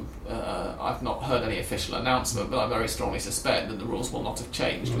 there's no I've not heard any official announcement, but I very strongly suspect that the rules will not have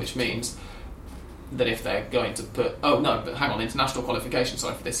changed, which means that if they're going to put international qualification,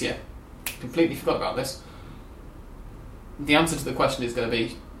 for this year, completely forgot about this. The answer to the question is going to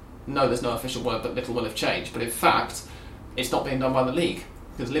be no, there's no official word, but little will have changed. But in fact, it's not being done by the league,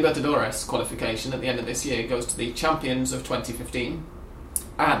 because Libertadores qualification at the end of this year goes to the champions of 2015,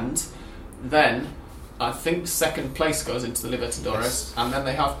 and then I think second place goes into the Libertadores, and then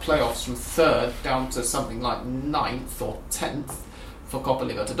they have playoffs from 3rd down to something like 9th or 10th for Copa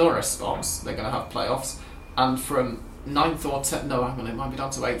Libertadores spots. They're going to have playoffs, and from 9th or 10th, it might be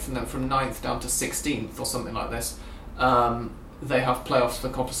down to 8th, and then from 9th down to 16th or something like this, they have playoffs for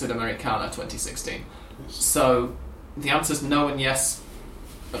Copa Sudamericana 2016. So the answer is no and yes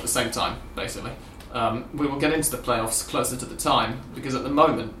at the same time, basically. We will get into the playoffs closer to the time, because at the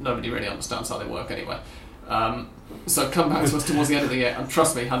moment nobody really understands how they work anyway. So come back to us towards the end of the year, and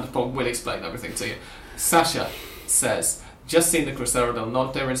trust me, Hand of Pod will explain everything to you. Sasha says, just seen the Crucero del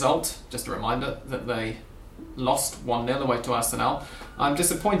Norte result, just a reminder that they lost 1-0 away to Arsenal. I'm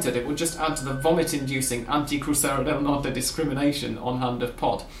disappointed. It would just add to the vomit-inducing anti-Crucero del Norte discrimination on Hand of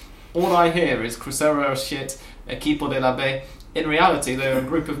Pod. All I hear is Crucero are shit, Equipo de la B. In reality, they are a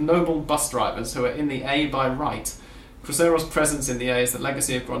group of noble bus drivers who are in the A by right. Crucero's presence in the A is the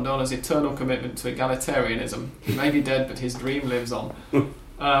legacy of Grondola's eternal commitment to egalitarianism. He may be dead, but his dream lives on.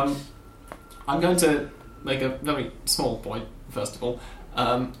 I'm going to make a very small point, first of all.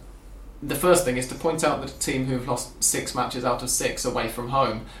 The first thing is to point out that a team who've lost 6 matches out of 6 away from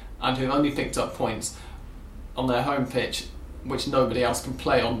home, and who've only picked up points on their home pitch, which nobody else can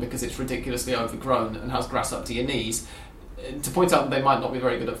play on because it's ridiculously overgrown and has grass up to your knees, to point out that they might not be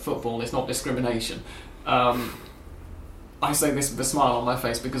very good at football is not discrimination. I say this with a smile on my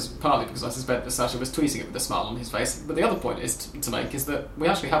face partly because I suspect that Sasha was tweeting it with a smile on his face, but the other point is to make is that we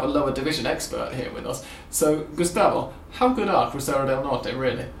actually have a lower division expert here with us. So, Gustavo, how good are Crucero del Norte,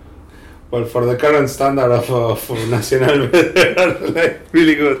 really? well, for the current standard of Nacional, they're like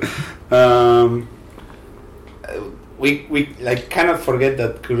really good. We like cannot forget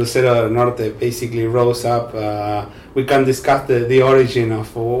that Crucero del Norte basically rose up. We can discuss the origin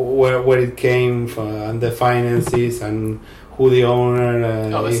of where it came from and the finances and who the owner.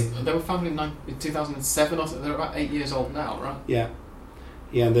 They were founded in 2007 or so. They're about 8 years old now, right?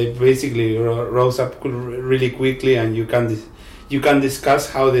 Yeah, they basically rose up really quickly, and you can discuss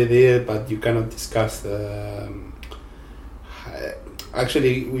how they did, but you cannot discuss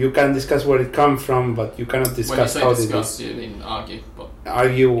actually, you can discuss where it comes from, but you cannot discuss how they did. You mean argue?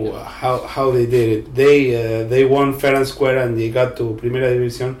 How they did it. They won fair and square, and they got to Primera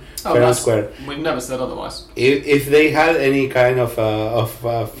División fair and square. We've never said otherwise. If they had any kind of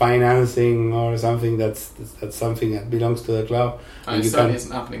financing or something, that's something that belongs to the club. And it certainly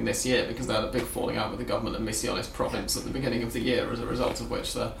isn't happening this year, because they had a big falling out with the government of Misiones province at the beginning of the year, as a result of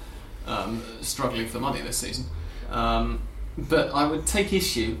which they're struggling for money this season. But I would take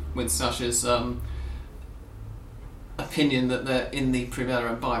issue with Sasha's opinion that they're in the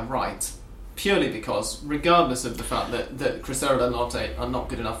Primera by right, purely because, regardless of the fact that Crucero del Norte are not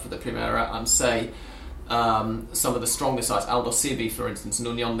good enough for the Primera, and say some of the stronger sides, Aldosivi for instance, and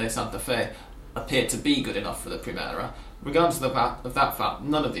Unión de Santa Fe, appear to be good enough for the Primera, regardless of that fact,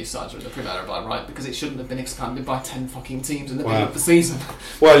 none of these sides are in the Primera by right, because it shouldn't have been expanded by 10 fucking teams in the middle of the season.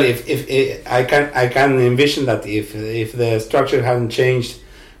 Well, if I can envision that if the structure hadn't changed,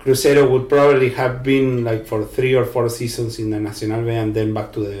 Crucero would probably have been like for 3 or 4 seasons in the Nacional B and then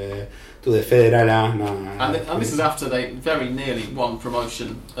back to the Federal A. And this is after they very nearly won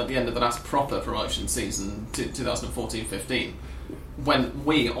promotion at the end of the last proper promotion season, 2014-15, when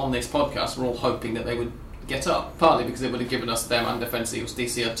we on this podcast were all hoping that they would get up, partly because it would have given us them and Defensa y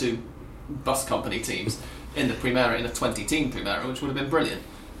Justicia, 2 bus company teams in the Primera, in a 20-team Primera, which would have been brilliant.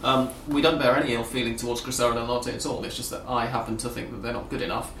 We don't bear any ill feeling towards Crucero del Norte at all. It's just that I happen to think that they're not good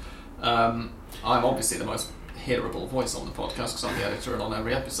enough. I'm obviously the most hearable voice on the podcast because I'm the editor and on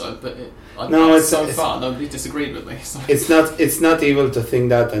every episode, but so far nobody disagreed with me. So. It's not evil to think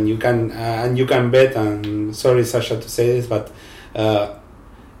that, and you can bet. And sorry, Sasha, to say this, but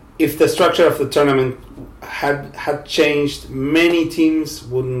if the structure of the tournament had changed, many teams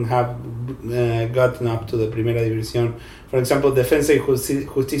wouldn't have gotten up to the Primera División. For example, Defensa y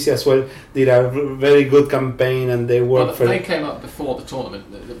Justicia as well did a very good campaign, and they worked they came up before the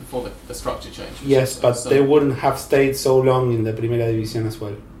tournament, before the structure changed. Yes, but they wouldn't have stayed so long in the Primera División as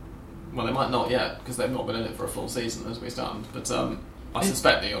well. Well, they might not yet, because they've not been in it for a full season as we stand. But I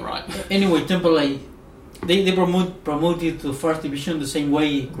suspect that you're right. Anyway, Temple, they promoted to first division the same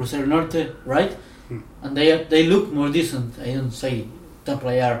way Crucero Norte, right? And they look more decent. I don't say Temple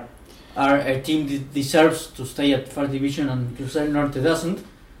are a team that deserves to stay at first division and Crucero Norte doesn't.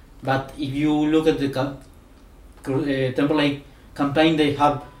 But if you look at the Temple campaign, they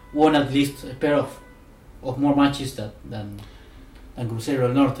have won at least a pair of more matches than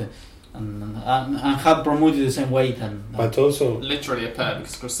Crucero Norte. And have promoted the same way but also literally a pair,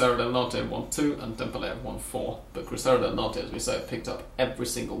 because Crucero del Norte won 2 and Temple won 4, but Crucero del Norte, as we say, have picked up every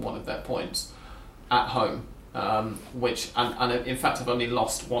single one of their points at home, which and in fact have only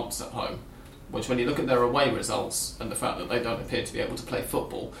lost once at home, which, when you look at their away results and the fact that they don't appear to be able to play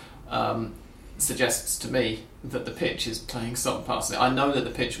football, suggests to me that the pitch is playing some part in it. I know that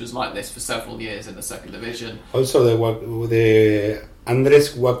the pitch was like this for several years in the second division. Also, the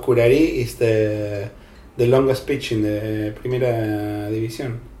Andrés Guacurari is the longest pitch in the Primera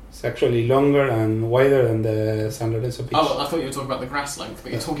División. It's actually longer and wider than the San Lorenzo pitch. Oh, I thought you were talking about the grass length,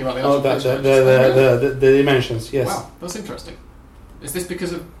 but you're talking about the the dimensions. Yes. Wow, that's interesting. Is this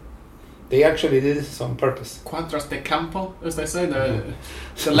because of? They actually did this on purpose. Cuadras de campo, as they say,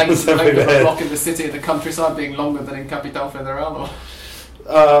 the length of a block in the city and the countryside being longer than in Capital Federal.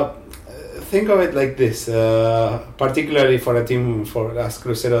 Think of it like this, particularly for a team for as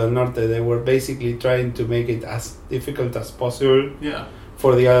Crucero del Norte, they were basically trying to make it as difficult as possible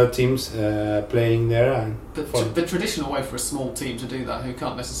for the other teams playing there. But the traditional way for a small team to do that, who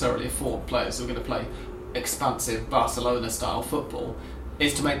can't necessarily afford players who are going to play expansive Barcelona-style football,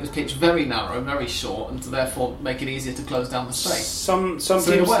 is to make the pitch very narrow, very short, and to therefore make it easier to close down the space. Some so teams,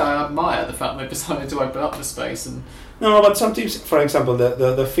 in a way, I admire the fact they've decided to open up the space. And no, but some teams, for example,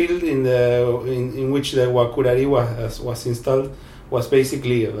 the field in which the Guacurari was installed was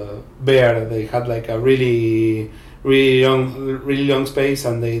basically bare. They had like a really long space,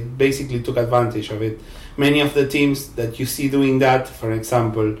 and they basically took advantage of it. Many of the teams that you see doing that, for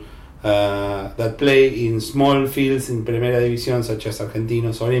example, that play in small fields in Primera División, such as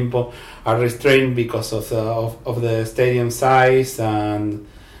Argentinos, Olimpo, are restrained because of the stadium size, and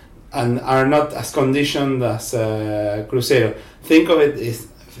and are not as conditioned as Cruzeiro. Think of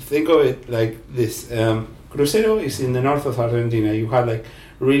it like this. Cruzeiro is in the north of Argentina. You have like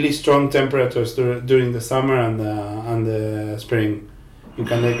really strong temperatures during the summer and the spring. You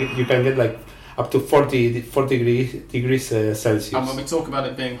can get like up to 40 degrees Celsius. And when we talk about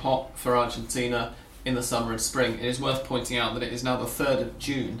it being hot for Argentina in the summer and spring, it is worth pointing out that it is now the 3rd of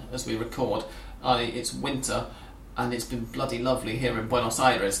June as we record. It's winter, and it's been bloody lovely here in Buenos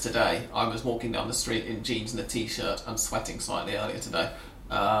Aires today. I was walking down the street in jeans and a t-shirt and sweating slightly earlier today.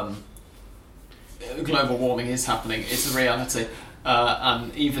 Global warming is happening, it's a reality.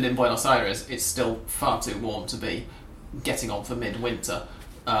 And even in Buenos Aires, it's still far too warm to be getting on for midwinter.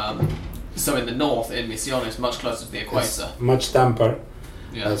 So in the north, in Misiones, much closer to the equator, it's much damper.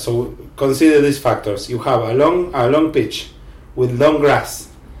 Yeah. So consider these factors. You have a long pitch with long grass,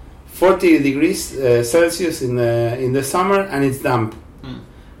 40 degrees Celsius in the summer, and it's damp.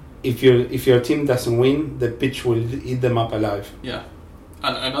 If your team doesn't win, the pitch will eat them up alive. Yeah.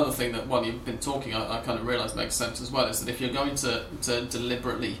 And another thing that, while you've been talking, I kind of realise makes sense as well, is that if you're going to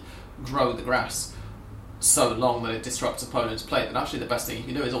deliberately grow the grass so long that it disrupts opponents' play, then actually the best thing you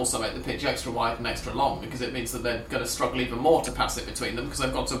can do is also make the pitch extra wide and extra long, because it means that they're going to struggle even more to pass it between them, because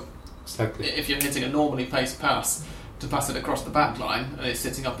they've got to... Exactly. If you're hitting a normally paced pass, to pass it across the back line, and it's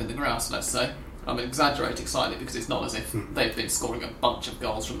sitting up in the grass, let's say, I'm exaggerating slightly because it's not as if they've been scoring a bunch of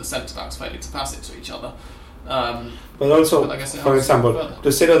goals from the centre-backs failing to pass it to each other. But also, for example,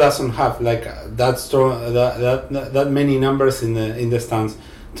 Cruzeiro doesn't have like that strong, that many numbers in the stands,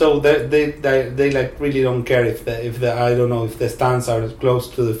 so they like really don't care if the I don't know if the stands are close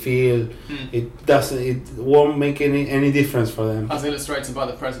to the field. It won't make any difference for them. As illustrated by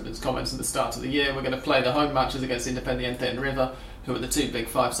the president's comments at the start of the year, we're going to play the home matches against Independiente and River, who are the two big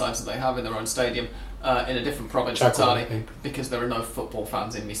five sides that they have in their own stadium. In a different province entirely, because there are no football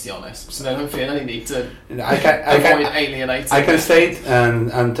fans in Misiones, so they don't feel any need to avoid alienating. I can state,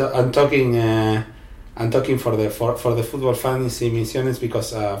 and I'm talking for the football fans in Misiones,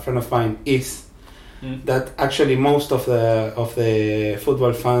 because a friend of mine is that actually most of the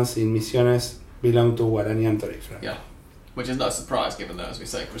football fans in Misiones belong to Guarani and Torifra. Yeah, which is no surprise given that, as we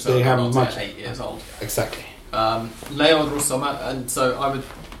say, Cruzeiro they have are much 8 years old. Exactly. Leo Russo, and so I would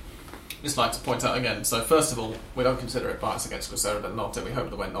just like to point out again, so first of all, we don't consider it bias against Cruzeiro del Norte. We hope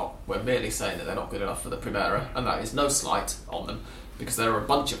that we're not. We're merely saying that they're not good enough for the Primera, and that is no slight on them, because there are a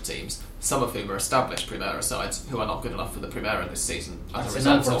bunch of teams, some of whom are established Primera sides, who are not good enough for the Primera this season as a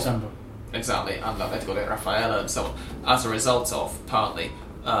result for of... example. Exactly, and Atletico de Rafaela and so on, as a result of, partly,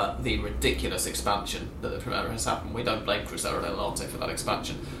 the ridiculous expansion that the Primera has happened. We don't blame Cruzeiro del Norte for that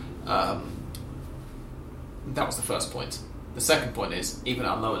expansion. That was the first point. The second point is, even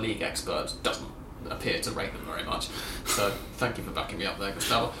our lower league expert doesn't appear to rate them very much. So, thank you for backing me up there,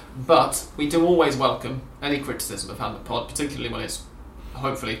 Gustavo. But we do always welcome any criticism of Hand the Pod, particularly when it's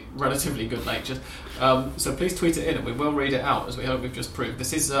hopefully relatively good-natured. So please tweet it in, and we will read it out, as we hope we've just proved.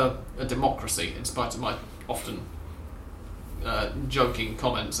 This is a democracy, in spite of my often joking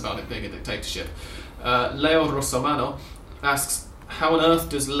comments about it being a dictatorship. Leo Rossomano asks, how on earth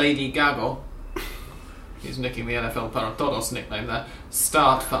does Lady Gaga, he's nicking the NFL Para Todos nickname there,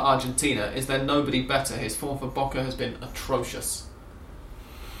 start for Argentina? Is there nobody better? His form for Boca has been atrocious.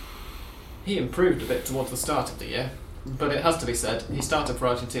 He improved a bit towards the start of the year, but it has to be said, he started for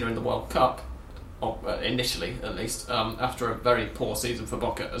Argentina in the World Cup, or initially at least, after a very poor season for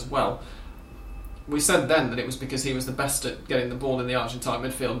Boca as well. We said then that it was because he was the best at getting the ball in the Argentine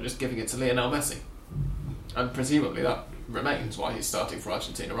midfield and just giving it to Lionel Messi. And presumably that remains why he's starting for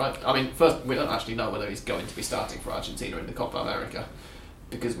Argentina, right? I mean, first, we don't actually know whether he's going to be starting for Argentina in the Copa America,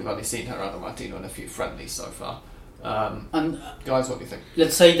 because we've only seen Gerardo Martino in a few friendlies so far. And guys, what do you think?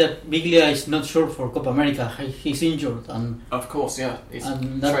 let's say that Biglia is not sure for Copa America. He's injured, and Of course, yeah, he's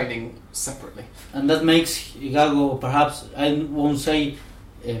training separately. that makes Gago perhaps, I won't say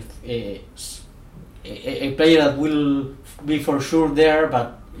a player that will be for sure there,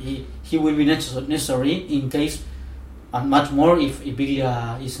 but he will be necessary in case, and much more if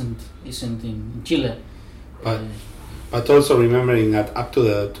Biglia isn't in Chile. But also remembering that up to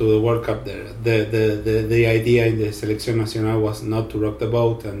the World Cup, the idea in the Selección Nacional was not to rock the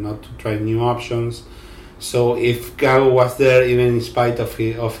boat and not to try new options. So if Gago was there, even in spite of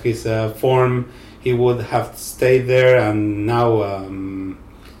his form, he would have stayed there. And now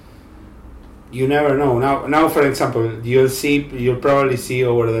you never know. Now, for example, you'll probably see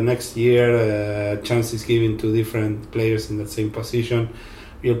over the next year chances given to different players in the same position.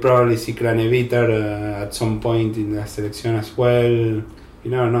 You'll probably see Craneviter at some point in the selection as well. You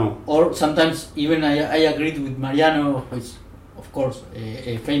never know. Or sometimes even I agreed with Mariano, of course,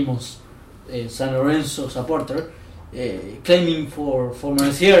 a famous San Lorenzo supporter, claiming for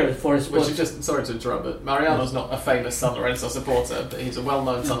Mercier for a spot. Which is just, sorry to interrupt, but Mariano's not a famous San Lorenzo supporter, but he's a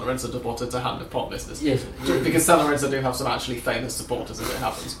well-known San Lorenzo supporter to hand upon listeners. Yes. Because San Lorenzo do have some actually famous supporters as it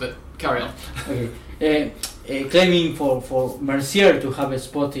happens, but carry on. Okay. Claiming for Mercier to have a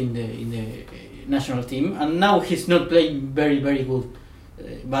spot in the national team, and now he's not playing very, very good.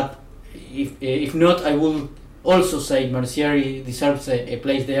 But if not, I will also say Mercier deserves a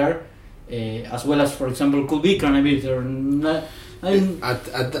place there. As well as, for example, could be Craneviter.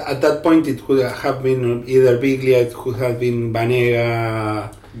 At that point, it could have been either Biglia, it could have been Banega.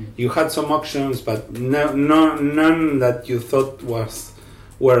 You had some options, but none that you thought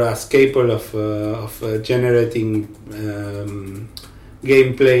were as capable of generating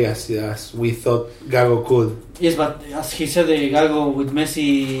gameplay as we thought Gago could. Yes, but as he said, Gago with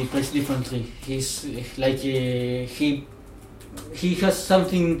Messi plays differently. He's like he has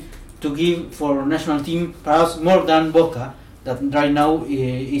something to give for national team, perhaps more than Boca, that right now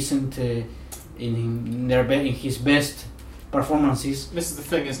isn't in his best performances. This is the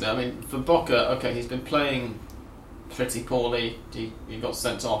thing, isn't it? I mean, for Boca, okay, he's been playing pretty poorly. He got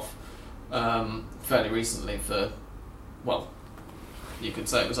sent off fairly recently for, well, you could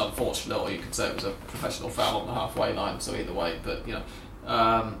say it was unfortunate, or you could say it was a professional foul on the halfway line. So either way, but you know.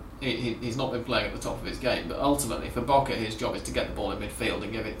 He's not been playing at the top of his game, but ultimately for Boca his job is to get the ball in midfield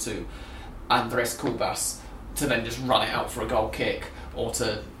and give it to Andres Cubas to then just run it out for a goal kick, or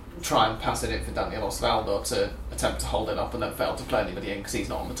to try and pass it in for Daniel Osvaldo to attempt to hold it up and then fail to play anybody in because he's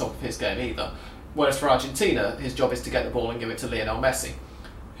not on the top of his game either. Whereas for Argentina, his job is to get the ball and give it to Lionel Messi,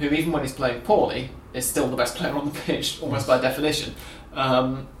 who even when he's playing poorly is still the best player on the pitch, almost by definition.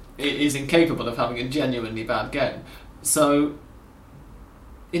 Is incapable of having a genuinely bad game. So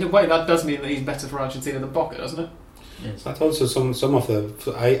in a way, that does mean that he's better for Argentina than Boca, doesn't it? Yes. But also some of the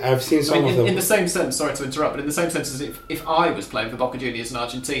I've seen some of the in the same sense. Sorry to interrupt, but in the same sense as if I was playing for Boca Juniors in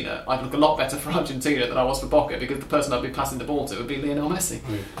Argentina, I'd look a lot better for Argentina than I was for Boca because the person I'd be passing the ball to would be Lionel Messi.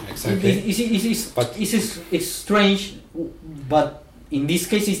 Exactly. It's strange, but in this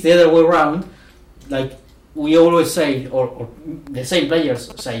case it's the other way around. Like we always say, or the same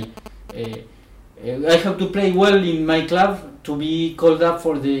players say, I have to play well in my club to be called up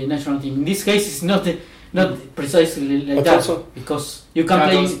for the national team. In this case, it's not precisely like that, because you can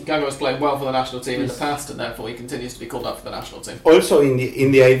play. Gago has played well for the national team in the past, and therefore he continues to be called up for the national team. Also,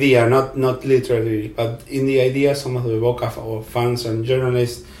 in the idea, not literally, but in the idea, some of the Boca fans and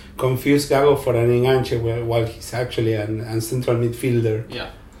journalists confuse Gago for an enganche while he's actually a central midfielder. Yeah.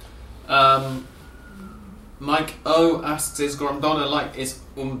 Mike O asks, is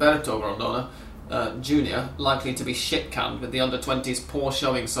Umberto Grondona Jr. likely to be shit-canned with the under-20s poor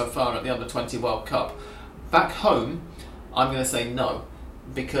showing so far at the under-20 World Cup? Back home, I'm going to say no,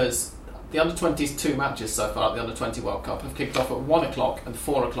 because the under-20s 2 matches so far at the under-20 World Cup have kicked off at 1 o'clock and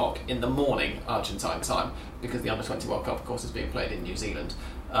 4 o'clock in the morning Argentine time, because the under-20 World Cup, of course, is being played in New Zealand.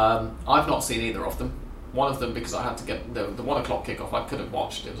 I've not seen either of them. One of them because I had to get the 1 o'clock kickoff I could have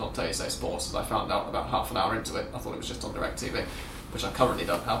watched. It was on TSA Sports, as I found out about half an hour into it. I thought it was just on DirecTV, which I currently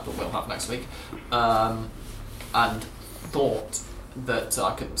don't have, but will have next week. And thought that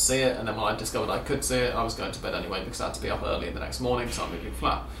I couldn't see it, and then when I discovered I could see it, I was going to bed anyway because I had to be up early the next morning, so I'm moving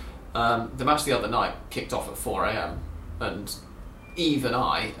flat. The match the other night kicked off at 4 a.m, and even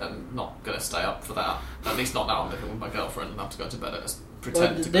I am not going to stay up for that. At least not now. I'm living with my girlfriend and I have to go to bed at to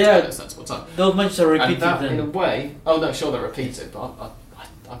go to bed at a sensible time. Those matches are repeated. And that, then. in a way, oh no, sure they're repeated, but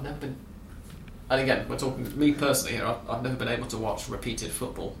I've never been. And again, we're talking me personally here. I've never been able to watch repeated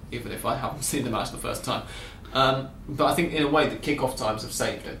football, even if I haven't seen the match the first time. But I think in a way the kick-off times have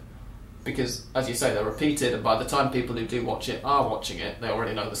saved it, because as you say, they're repeated, and by the time people who do watch it are watching it, they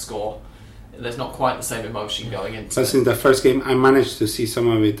already know the score. There's not quite the same emotion going into it. But in the first game, I managed to see some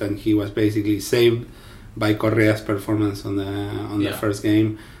of it, and he was basically saved by Correa's performance on the first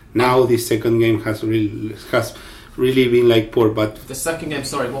game. Now the second game has really been like poor, but the second game,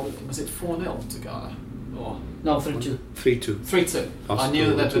 sorry, what was it? 4-0 to Ghana, or no, 3-2. 3-2. I knew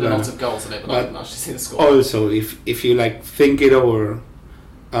that there'd been a lot of goals in it, but I didn't actually see the score. Also, if you like think it over,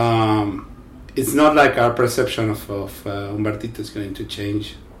 it's not like our perception of Umbertito is going to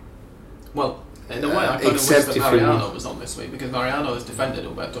change. Well, in a way, I kind of wish that Mariano was on this week, because Mariano has defended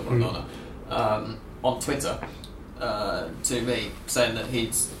Umberto Grondona on Twitter to me, saying that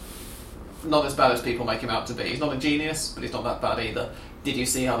he's not as bad as people make him out to be. He's not a genius, but he's not that bad either. Did you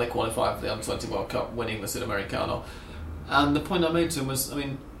see how they qualified for the Under-20 World Cup, winning the Sudamericano? And the point I made to him was, I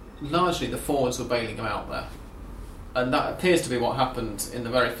mean, largely the forwards were bailing him out there. And that appears to be what happened in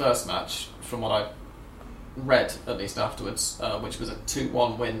the very first match, from what I red, at least afterwards, which was a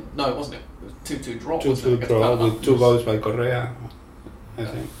 2-1 win. No, it wasn't. It was a 2-2 draw. 2-2 draw with 2 goals by Correa, I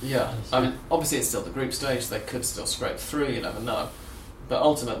think. Yeah, I mean, obviously it's still the group stage. They could still scrape through. You never know. But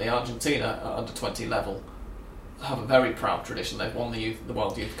ultimately, Argentina at under 20 level have a very proud tradition. They've won the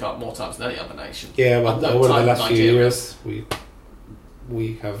World Youth Cup more times than any other nation. Yeah, but At over the time, last few Nigeria. years,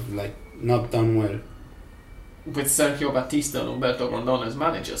 we have not done well. With Sergio Batista and Alberto Rondon as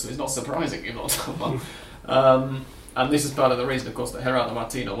managers, so it's not surprising you've not done well. And this is part of the reason, of course, that Gerardo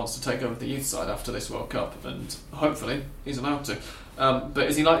Martino wants to take over the youth side after this World Cup, and hopefully he's allowed to. But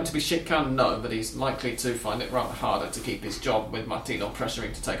is he likely to be shit canned? No, but he's likely to find it rather harder to keep his job with Martino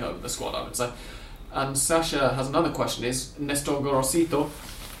pressuring to take over the squad, I would say. And Sasha has another question: is Nestor Gorosito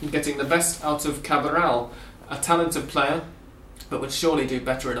getting the best out of Cabral, a talented player, but would surely do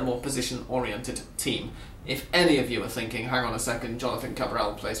better in a more position-oriented team? If any of you are thinking, hang on a second, Jonathan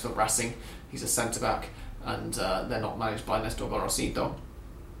Cabral plays for Racing, he's a centre-back, and they're not managed by Nestor Gorosito.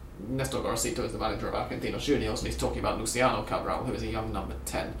 Nestor Gorosito is the manager of Argentinos Juniors, and he's talking about Luciano Cabral, who is a young number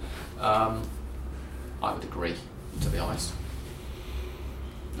 10. I would agree, to be honest.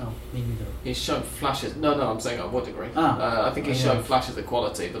 No, me neither. He's shown flashes. No, I'm saying I would agree. I think he's Yeah. shown flashes of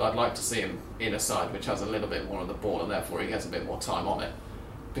quality, but I'd like to see him in a side which has a little bit more on the ball, and therefore he gets a bit more time on it.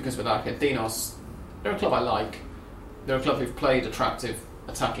 Because with Argentinos, they're a club I like. They're a club who've played attractive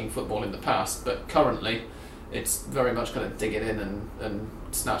attacking football in the past, but currently it's very much going to dig it in and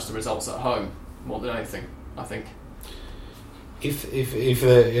snatch the results at home more than anything, I think. I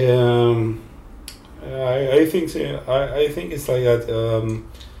think so. I think it's like that.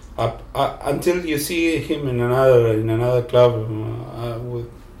 Until you see him in another club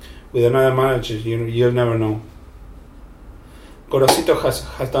with another manager, you'll never know. Gorosito has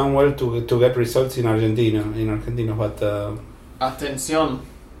done well to get results in Argentina, but Atención,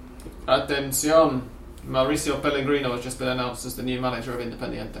 Mauricio Pellegrino has just been announced as the new manager of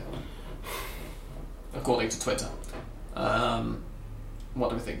Independiente, according to Twitter. What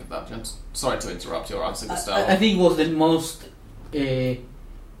do we think of that, gents? Sorry to interrupt your answer, Gustavo. I think it was the most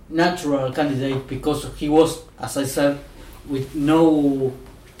natural candidate because he was, as I said, with no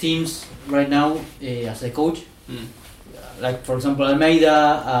teams right now as a coach. Like, for example,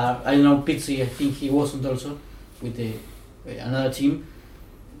 Almeida, I don't know, Pizzi, I think he wasn't also with another team.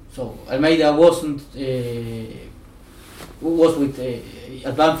 So Almeida wasn't, was with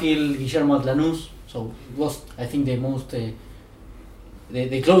at Banfield, Guillermo at Lanús. So it was, I think, the most,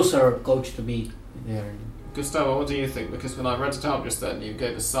 the closer coach to be there. Gustavo, what do you think? Because when I read it out just then, you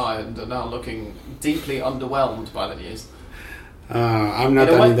gave a sigh and are now looking deeply underwhelmed by the news. I'm not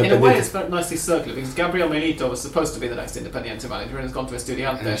in a way, it's very nicely circular because Gabriel Milito was supposed to be the next Independiente manager and has gone to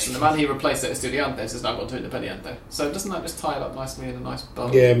Estudiantes, and the man he replaced at Estudiantes has now gone to Independiente. So doesn't that just tie it up nicely in a nice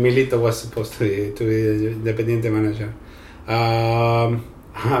bow? Yeah, Milito was supposed to be the Independiente manager.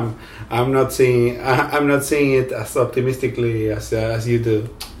 I'm not seeing it as optimistically as you do.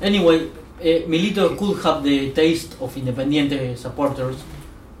 Anyway, Milito could have the taste of Independiente supporters,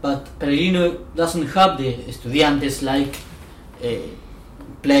 but Pellegrino doesn't have the Estudiantes like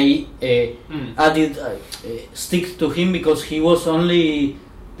play added stick to him because he was only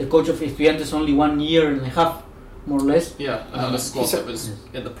the coach of Estudiantes only 1 year and a half, more or less. Yeah, and had a squad that was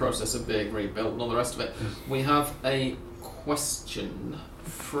in the process of being rebuilt and all the rest of it. We have a question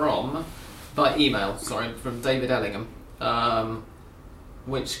by email, from David Ellingham,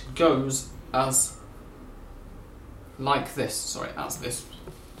 which goes as this.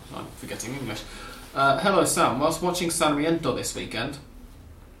 I'm forgetting English. Hello Sam, whilst watching Sarmiento this weekend,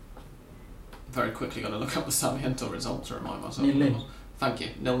 very quickly going to look up the Sarmiento results to remind myself. 0-0. Thank you.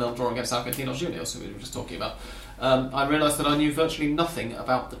 0-0 draw against Argentinos Juniors, who we were just talking about. I realised that I knew virtually nothing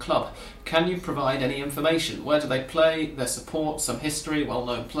about the club. Can you provide any information? Where do they play, their support, some history,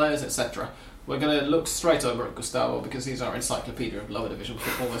 well-known players, etc.? We're going to look straight over at Gustavo because he's our encyclopedia of lower division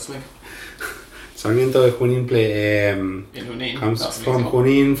football this week. Sarmiento de Junín In Junín. comes from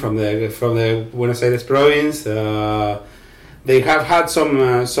Junín, from the Buenos Aires province. They have had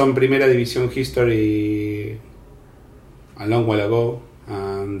some Primera División history a long while ago,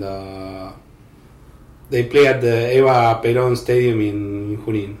 and they play at the Eva Perón Stadium in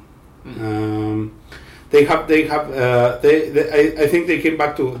Junín. I think they came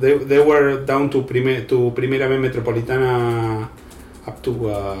back to. They were down to Primera B Metropolitana up to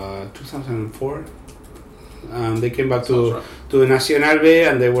 2004, and they came back to the Nacional B,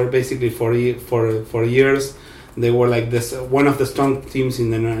 and they were basically for years. They were like this one of the strong teams in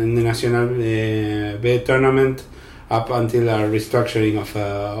the Nacional B tournament up until a restructuring of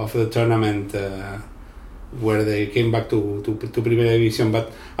the tournament where they came back to Primera División. But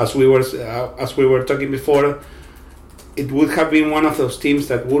as we were talking before, it would have been one of those teams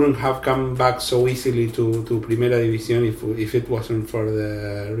that wouldn't have come back so easily to Primera División if it wasn't for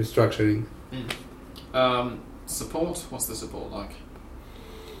the restructuring. Support? What's the support like?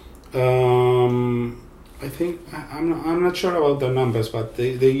 I think I'm not sure about the numbers, but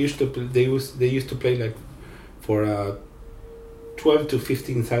they used to play like for 12 to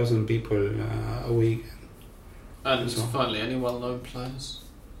 15,000 people a week. And finally, any well-known players?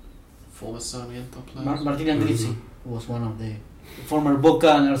 Former Sarmiento players? Martin Andrizzi was one of the former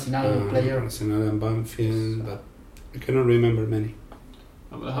Boca and Arsenal player. Arsenal and Banfield, but I cannot remember many.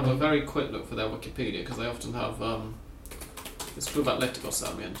 I'm going to have a very quick look for their Wikipedia, because they often have... it's Club Atlético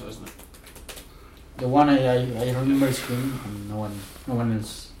Sarmiento, isn't it? The one I remember is him, and no one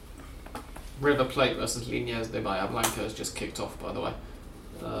else. River Plate versus Líneas de Bahía Blanca has just kicked off, by the way.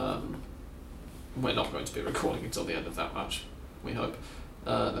 We're not going to be recording until the end of that match, we hope.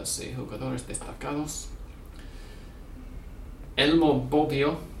 Let's see, jugadores destacados. Elmo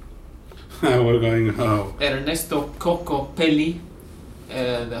Bobbio. We're going home. Ernesto Coco Pelli,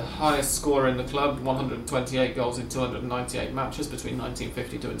 the highest scorer in the club, 128 goals in 298 matches between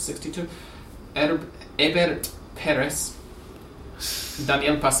 1952 and 62. Ebert Perez.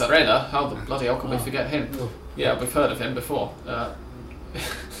 Daniel Passarella, how the bloody hell can we forget him? Yeah, we've heard of him before.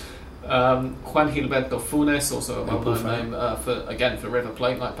 Juan Gilberto Funes, also a well-known name for River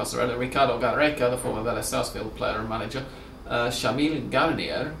Plate, like Passarella. Ricardo Gareca, the former Vélez Sarsfield player and manager. Shamil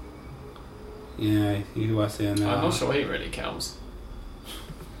Garnier. Yeah, he was in... I'm not sure he really counts.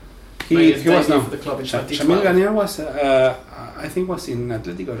 He was not for the club in 2012. Shamil Garnier was, I think, was in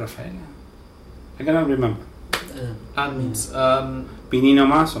Atlético Rafaela. I cannot remember. And Pinino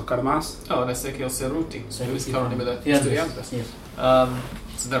Mas, Oscar Mas. and Ezequiel Cerruti, who is currently with Estudiantes. Yes.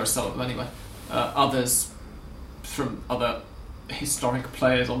 So there are some of them anyway. Others from other historic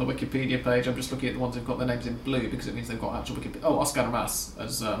players on the Wikipedia page. I'm just looking at the ones who've got their names in blue because it means they've got actual Wikipedia. Oh, Oscar Mas,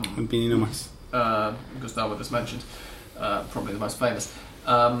 as Pinino Mas. Gustavo just mentioned, probably the most famous.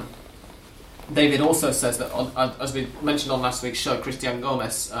 David also says that, as we mentioned on last week's show, Christian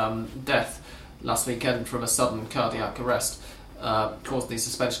Gomez' death last weekend from a sudden cardiac arrest caused the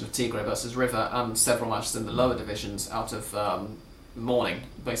suspension of Tigre versus River and several matches in the lower divisions out of mourning,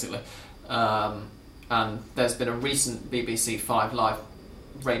 basically. And there's been a recent BBC 5 Live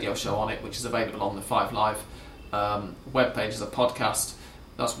radio show on it, which is available on the 5 Live webpage as a podcast.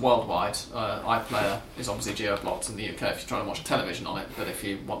 That's worldwide. iPlayer is obviously geo-blocked in the UK if you're trying to watch television on it, but if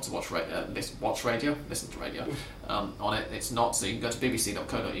you want to watch listen to radio on it, it's not. So you can go to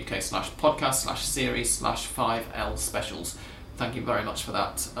bbc.co.uk/podcast/series/5L specials. Thank you very much for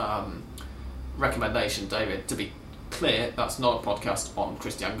that recommendation, David. To be clear, that's not a podcast on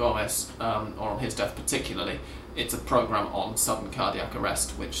Christian Gomez or on his death particularly. It's a programme on sudden cardiac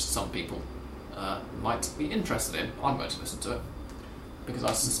arrest, which some people might be interested in. I'm going to listen to it, because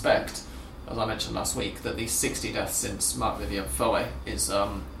I suspect, as I mentioned last week, that these 60 deaths since Marc-Vivien Foé is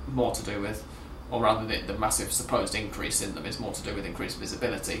more to do with, or rather the massive supposed increase in them is more to do with increased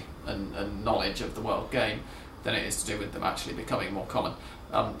visibility and knowledge of the world game than it is to do with them actually becoming more common.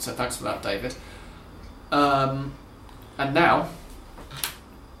 So thanks for that, David. And now,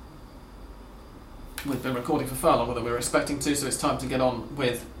 we've been recording for far longer than we were expecting to, so it's time to get on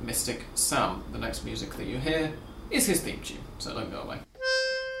with Mystic Sam. The next music that you hear is his theme tune, so don't go away.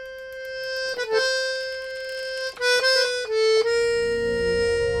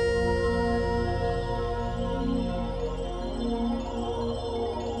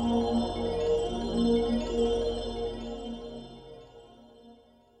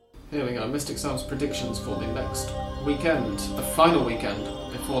 Here we go, Mystic Sam's predictions for the next weekend, the final weekend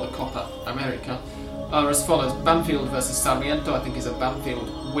before the Copa America, are as follows. Banfield versus Sarmiento, I think is a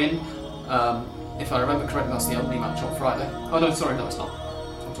Banfield win. If I remember correctly, that's the only match on Friday. Oh no, sorry, no it's not.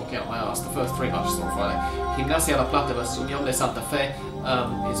 I'm talking out my arse. The first three matches are on Friday. Gimnasia La Plata versus Unión de Santa Fe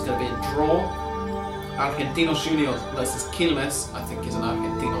is going to be a draw. Argentinos Juniors versus Quilmes, I think is an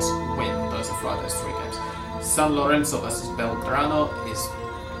Argentinos win. Those are Friday's three games. San Lorenzo versus Belgrano is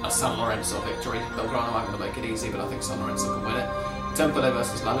a San Lorenzo victory. Belgrano aren't going to make it easy, but I think San Lorenzo can win it. Tempele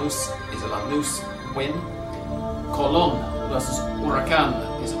versus Lanús is a Lanús win. Colón versus Huracán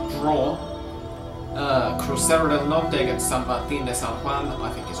is a draw. Crucero del Norte against San Martín de San Juan,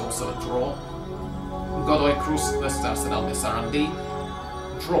 I think is also a draw. Godoy Cruz versus Arsenal de Sarandí,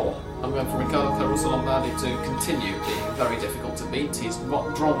 draw. I'm going for Ricardo Caruso Lombardi to continue being very difficult to beat. He's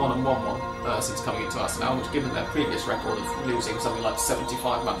drawn 1-1 since coming into Arsenal, which, given their previous record of losing something like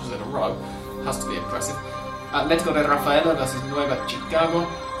 75 matches in a row, has to be impressive. Atlético de Rafaela versus Nueva Chicago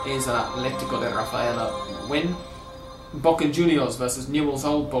is an Atlético de Rafaela win. Boca Juniors versus Newell's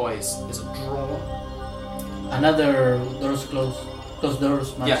Old Boys is a draw. Another closed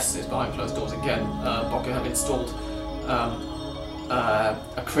doors match. Yes, it's behind closed doors again. Boca have installed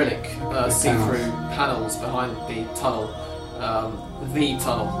acrylic see-through panels behind the tunnel,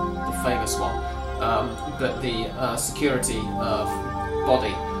 the famous one, that the security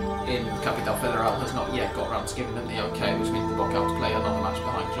body in Capital Federal has not yet got around to giving them the okay, which means the Boca have to play another match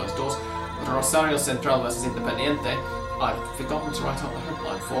behind closed doors. Rosario Central versus Independiente, I've forgotten to write out the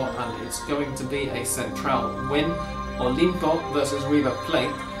headline for, and it's going to be a Central win. Olimpo versus River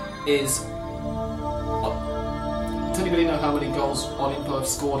Plate is... Does anybody know how many goals Olimpo have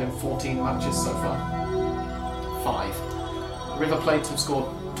scored in 14 matches so far? 5. River Plate have scored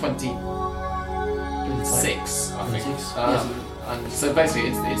 26, I think. 26, yes. And so basically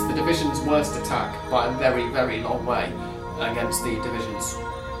it's the division's worst attack by a very, very long way against the division's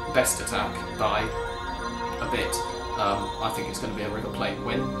best attack by a bit. I think it's going to be a River Plate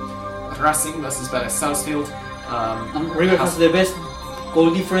win. Racing versus Vélez Sarsfield. And River has the best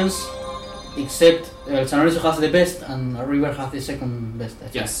goal difference, except San Lorenzo has the best and River has the second best, I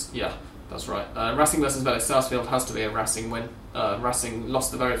think. Yes, yeah, that's right. Racing versus Vélez Sarsfield has to be a Racing win. Racing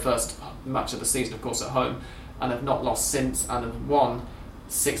lost the very first match of the season, of course, at home, and have not lost since, and have won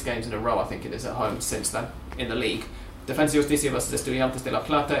 6 games in a row, I think it is, at home since then, in the league. Defensa y Justicia versus Estudiantes de La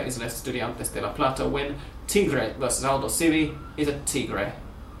Plata is an Estudiantes de La Plata win. Tigre versus Aldo Civi is a Tigre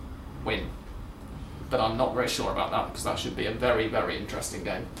win. But I'm not very sure about that, because that should be a very, very interesting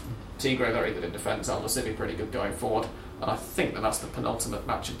game. Tigre very good in defence, Aldo Civi pretty good going forward, and I think that's the penultimate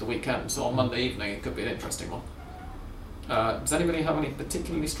match of the weekend, so on Monday evening it could be an interesting one. Does anybody have any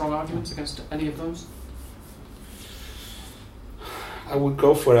particularly strong arguments against any of those? I would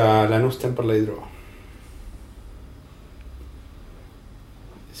go for a Lanús Temperley draw.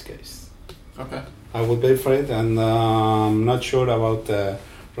 This case. Okay. I would bet for it, and I'm not sure about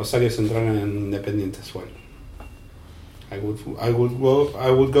Rosario Central and Independiente as well. I would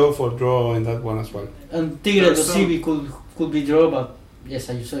go for draw in that one as well. And Tigre to Civi could be draw, but yes,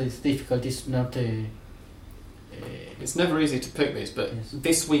 as you said, it's difficult. It's not. It's never easy to pick these, but yes.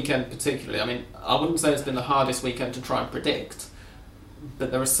 This weekend particularly, I mean, I wouldn't say it's been the hardest weekend to try and predict,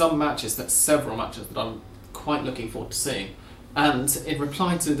 but there are several matches that I'm quite looking forward to seeing. And in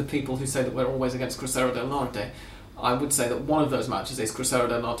reply to the people who say that we're always against Crucero del Norte, I would say that one of those matches is Crucero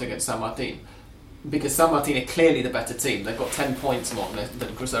del Norte against San Martin. Because San Martin are clearly the better team. They've got 10 points more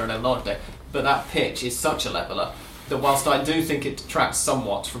than Crucero del Norte. But that pitch is such a leveller that whilst I do think it detracts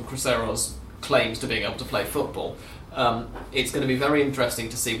somewhat from Crucero's claims to being able to play football, it's going to be very interesting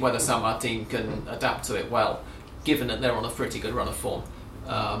to see whether San Martin can adapt to it well, given that they're on a pretty good run of form.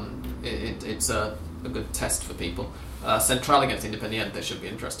 It's a good test for people. Central against Independiente should be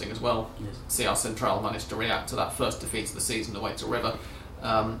interesting as well. Yes. See how Central managed to react to that first defeat of the season away to River,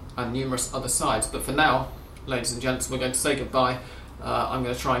 and numerous other sides. But for now, ladies and gents, we're going to say goodbye. I'm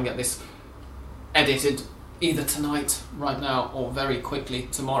going to try and get this edited either tonight, right now, or very quickly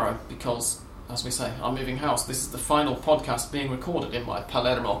tomorrow, because, as we say, I'm moving house. This is the final podcast being recorded in my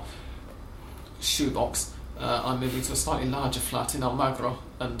Palermo shoebox. I'm moving to a slightly larger flat in Almagro,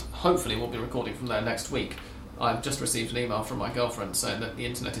 and hopefully we'll be recording from there next week. I've just received an email from my girlfriend saying that the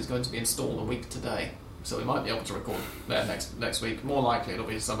internet is going to be installed a week today, so we might be able to record there next week. More likely it'll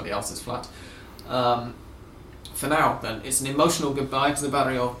be somebody else's flat. For now, then, it's an emotional goodbye to the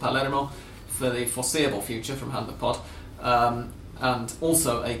Barrio of Palermo for the foreseeable future from Handlepod, and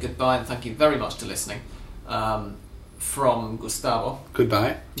also a goodbye and thank you very much to listening from Gustavo.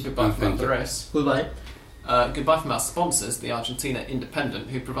 Goodbye. Goodbye from Andres. Goodbye. Goodbye from our sponsors, the Argentina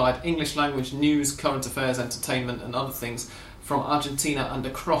Independent, who provide English language news, current affairs, entertainment and other things from Argentina and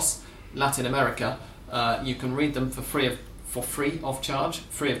across Latin America. You can read them free of charge,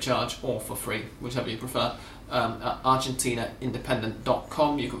 or for free, whichever you prefer, at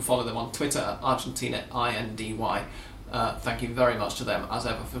argentinaindependent.com. You can follow them on Twitter at ArgentinaIndy. Thank you very much to them, as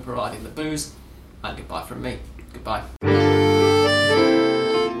ever, for providing the booze, and goodbye from me. Goodbye.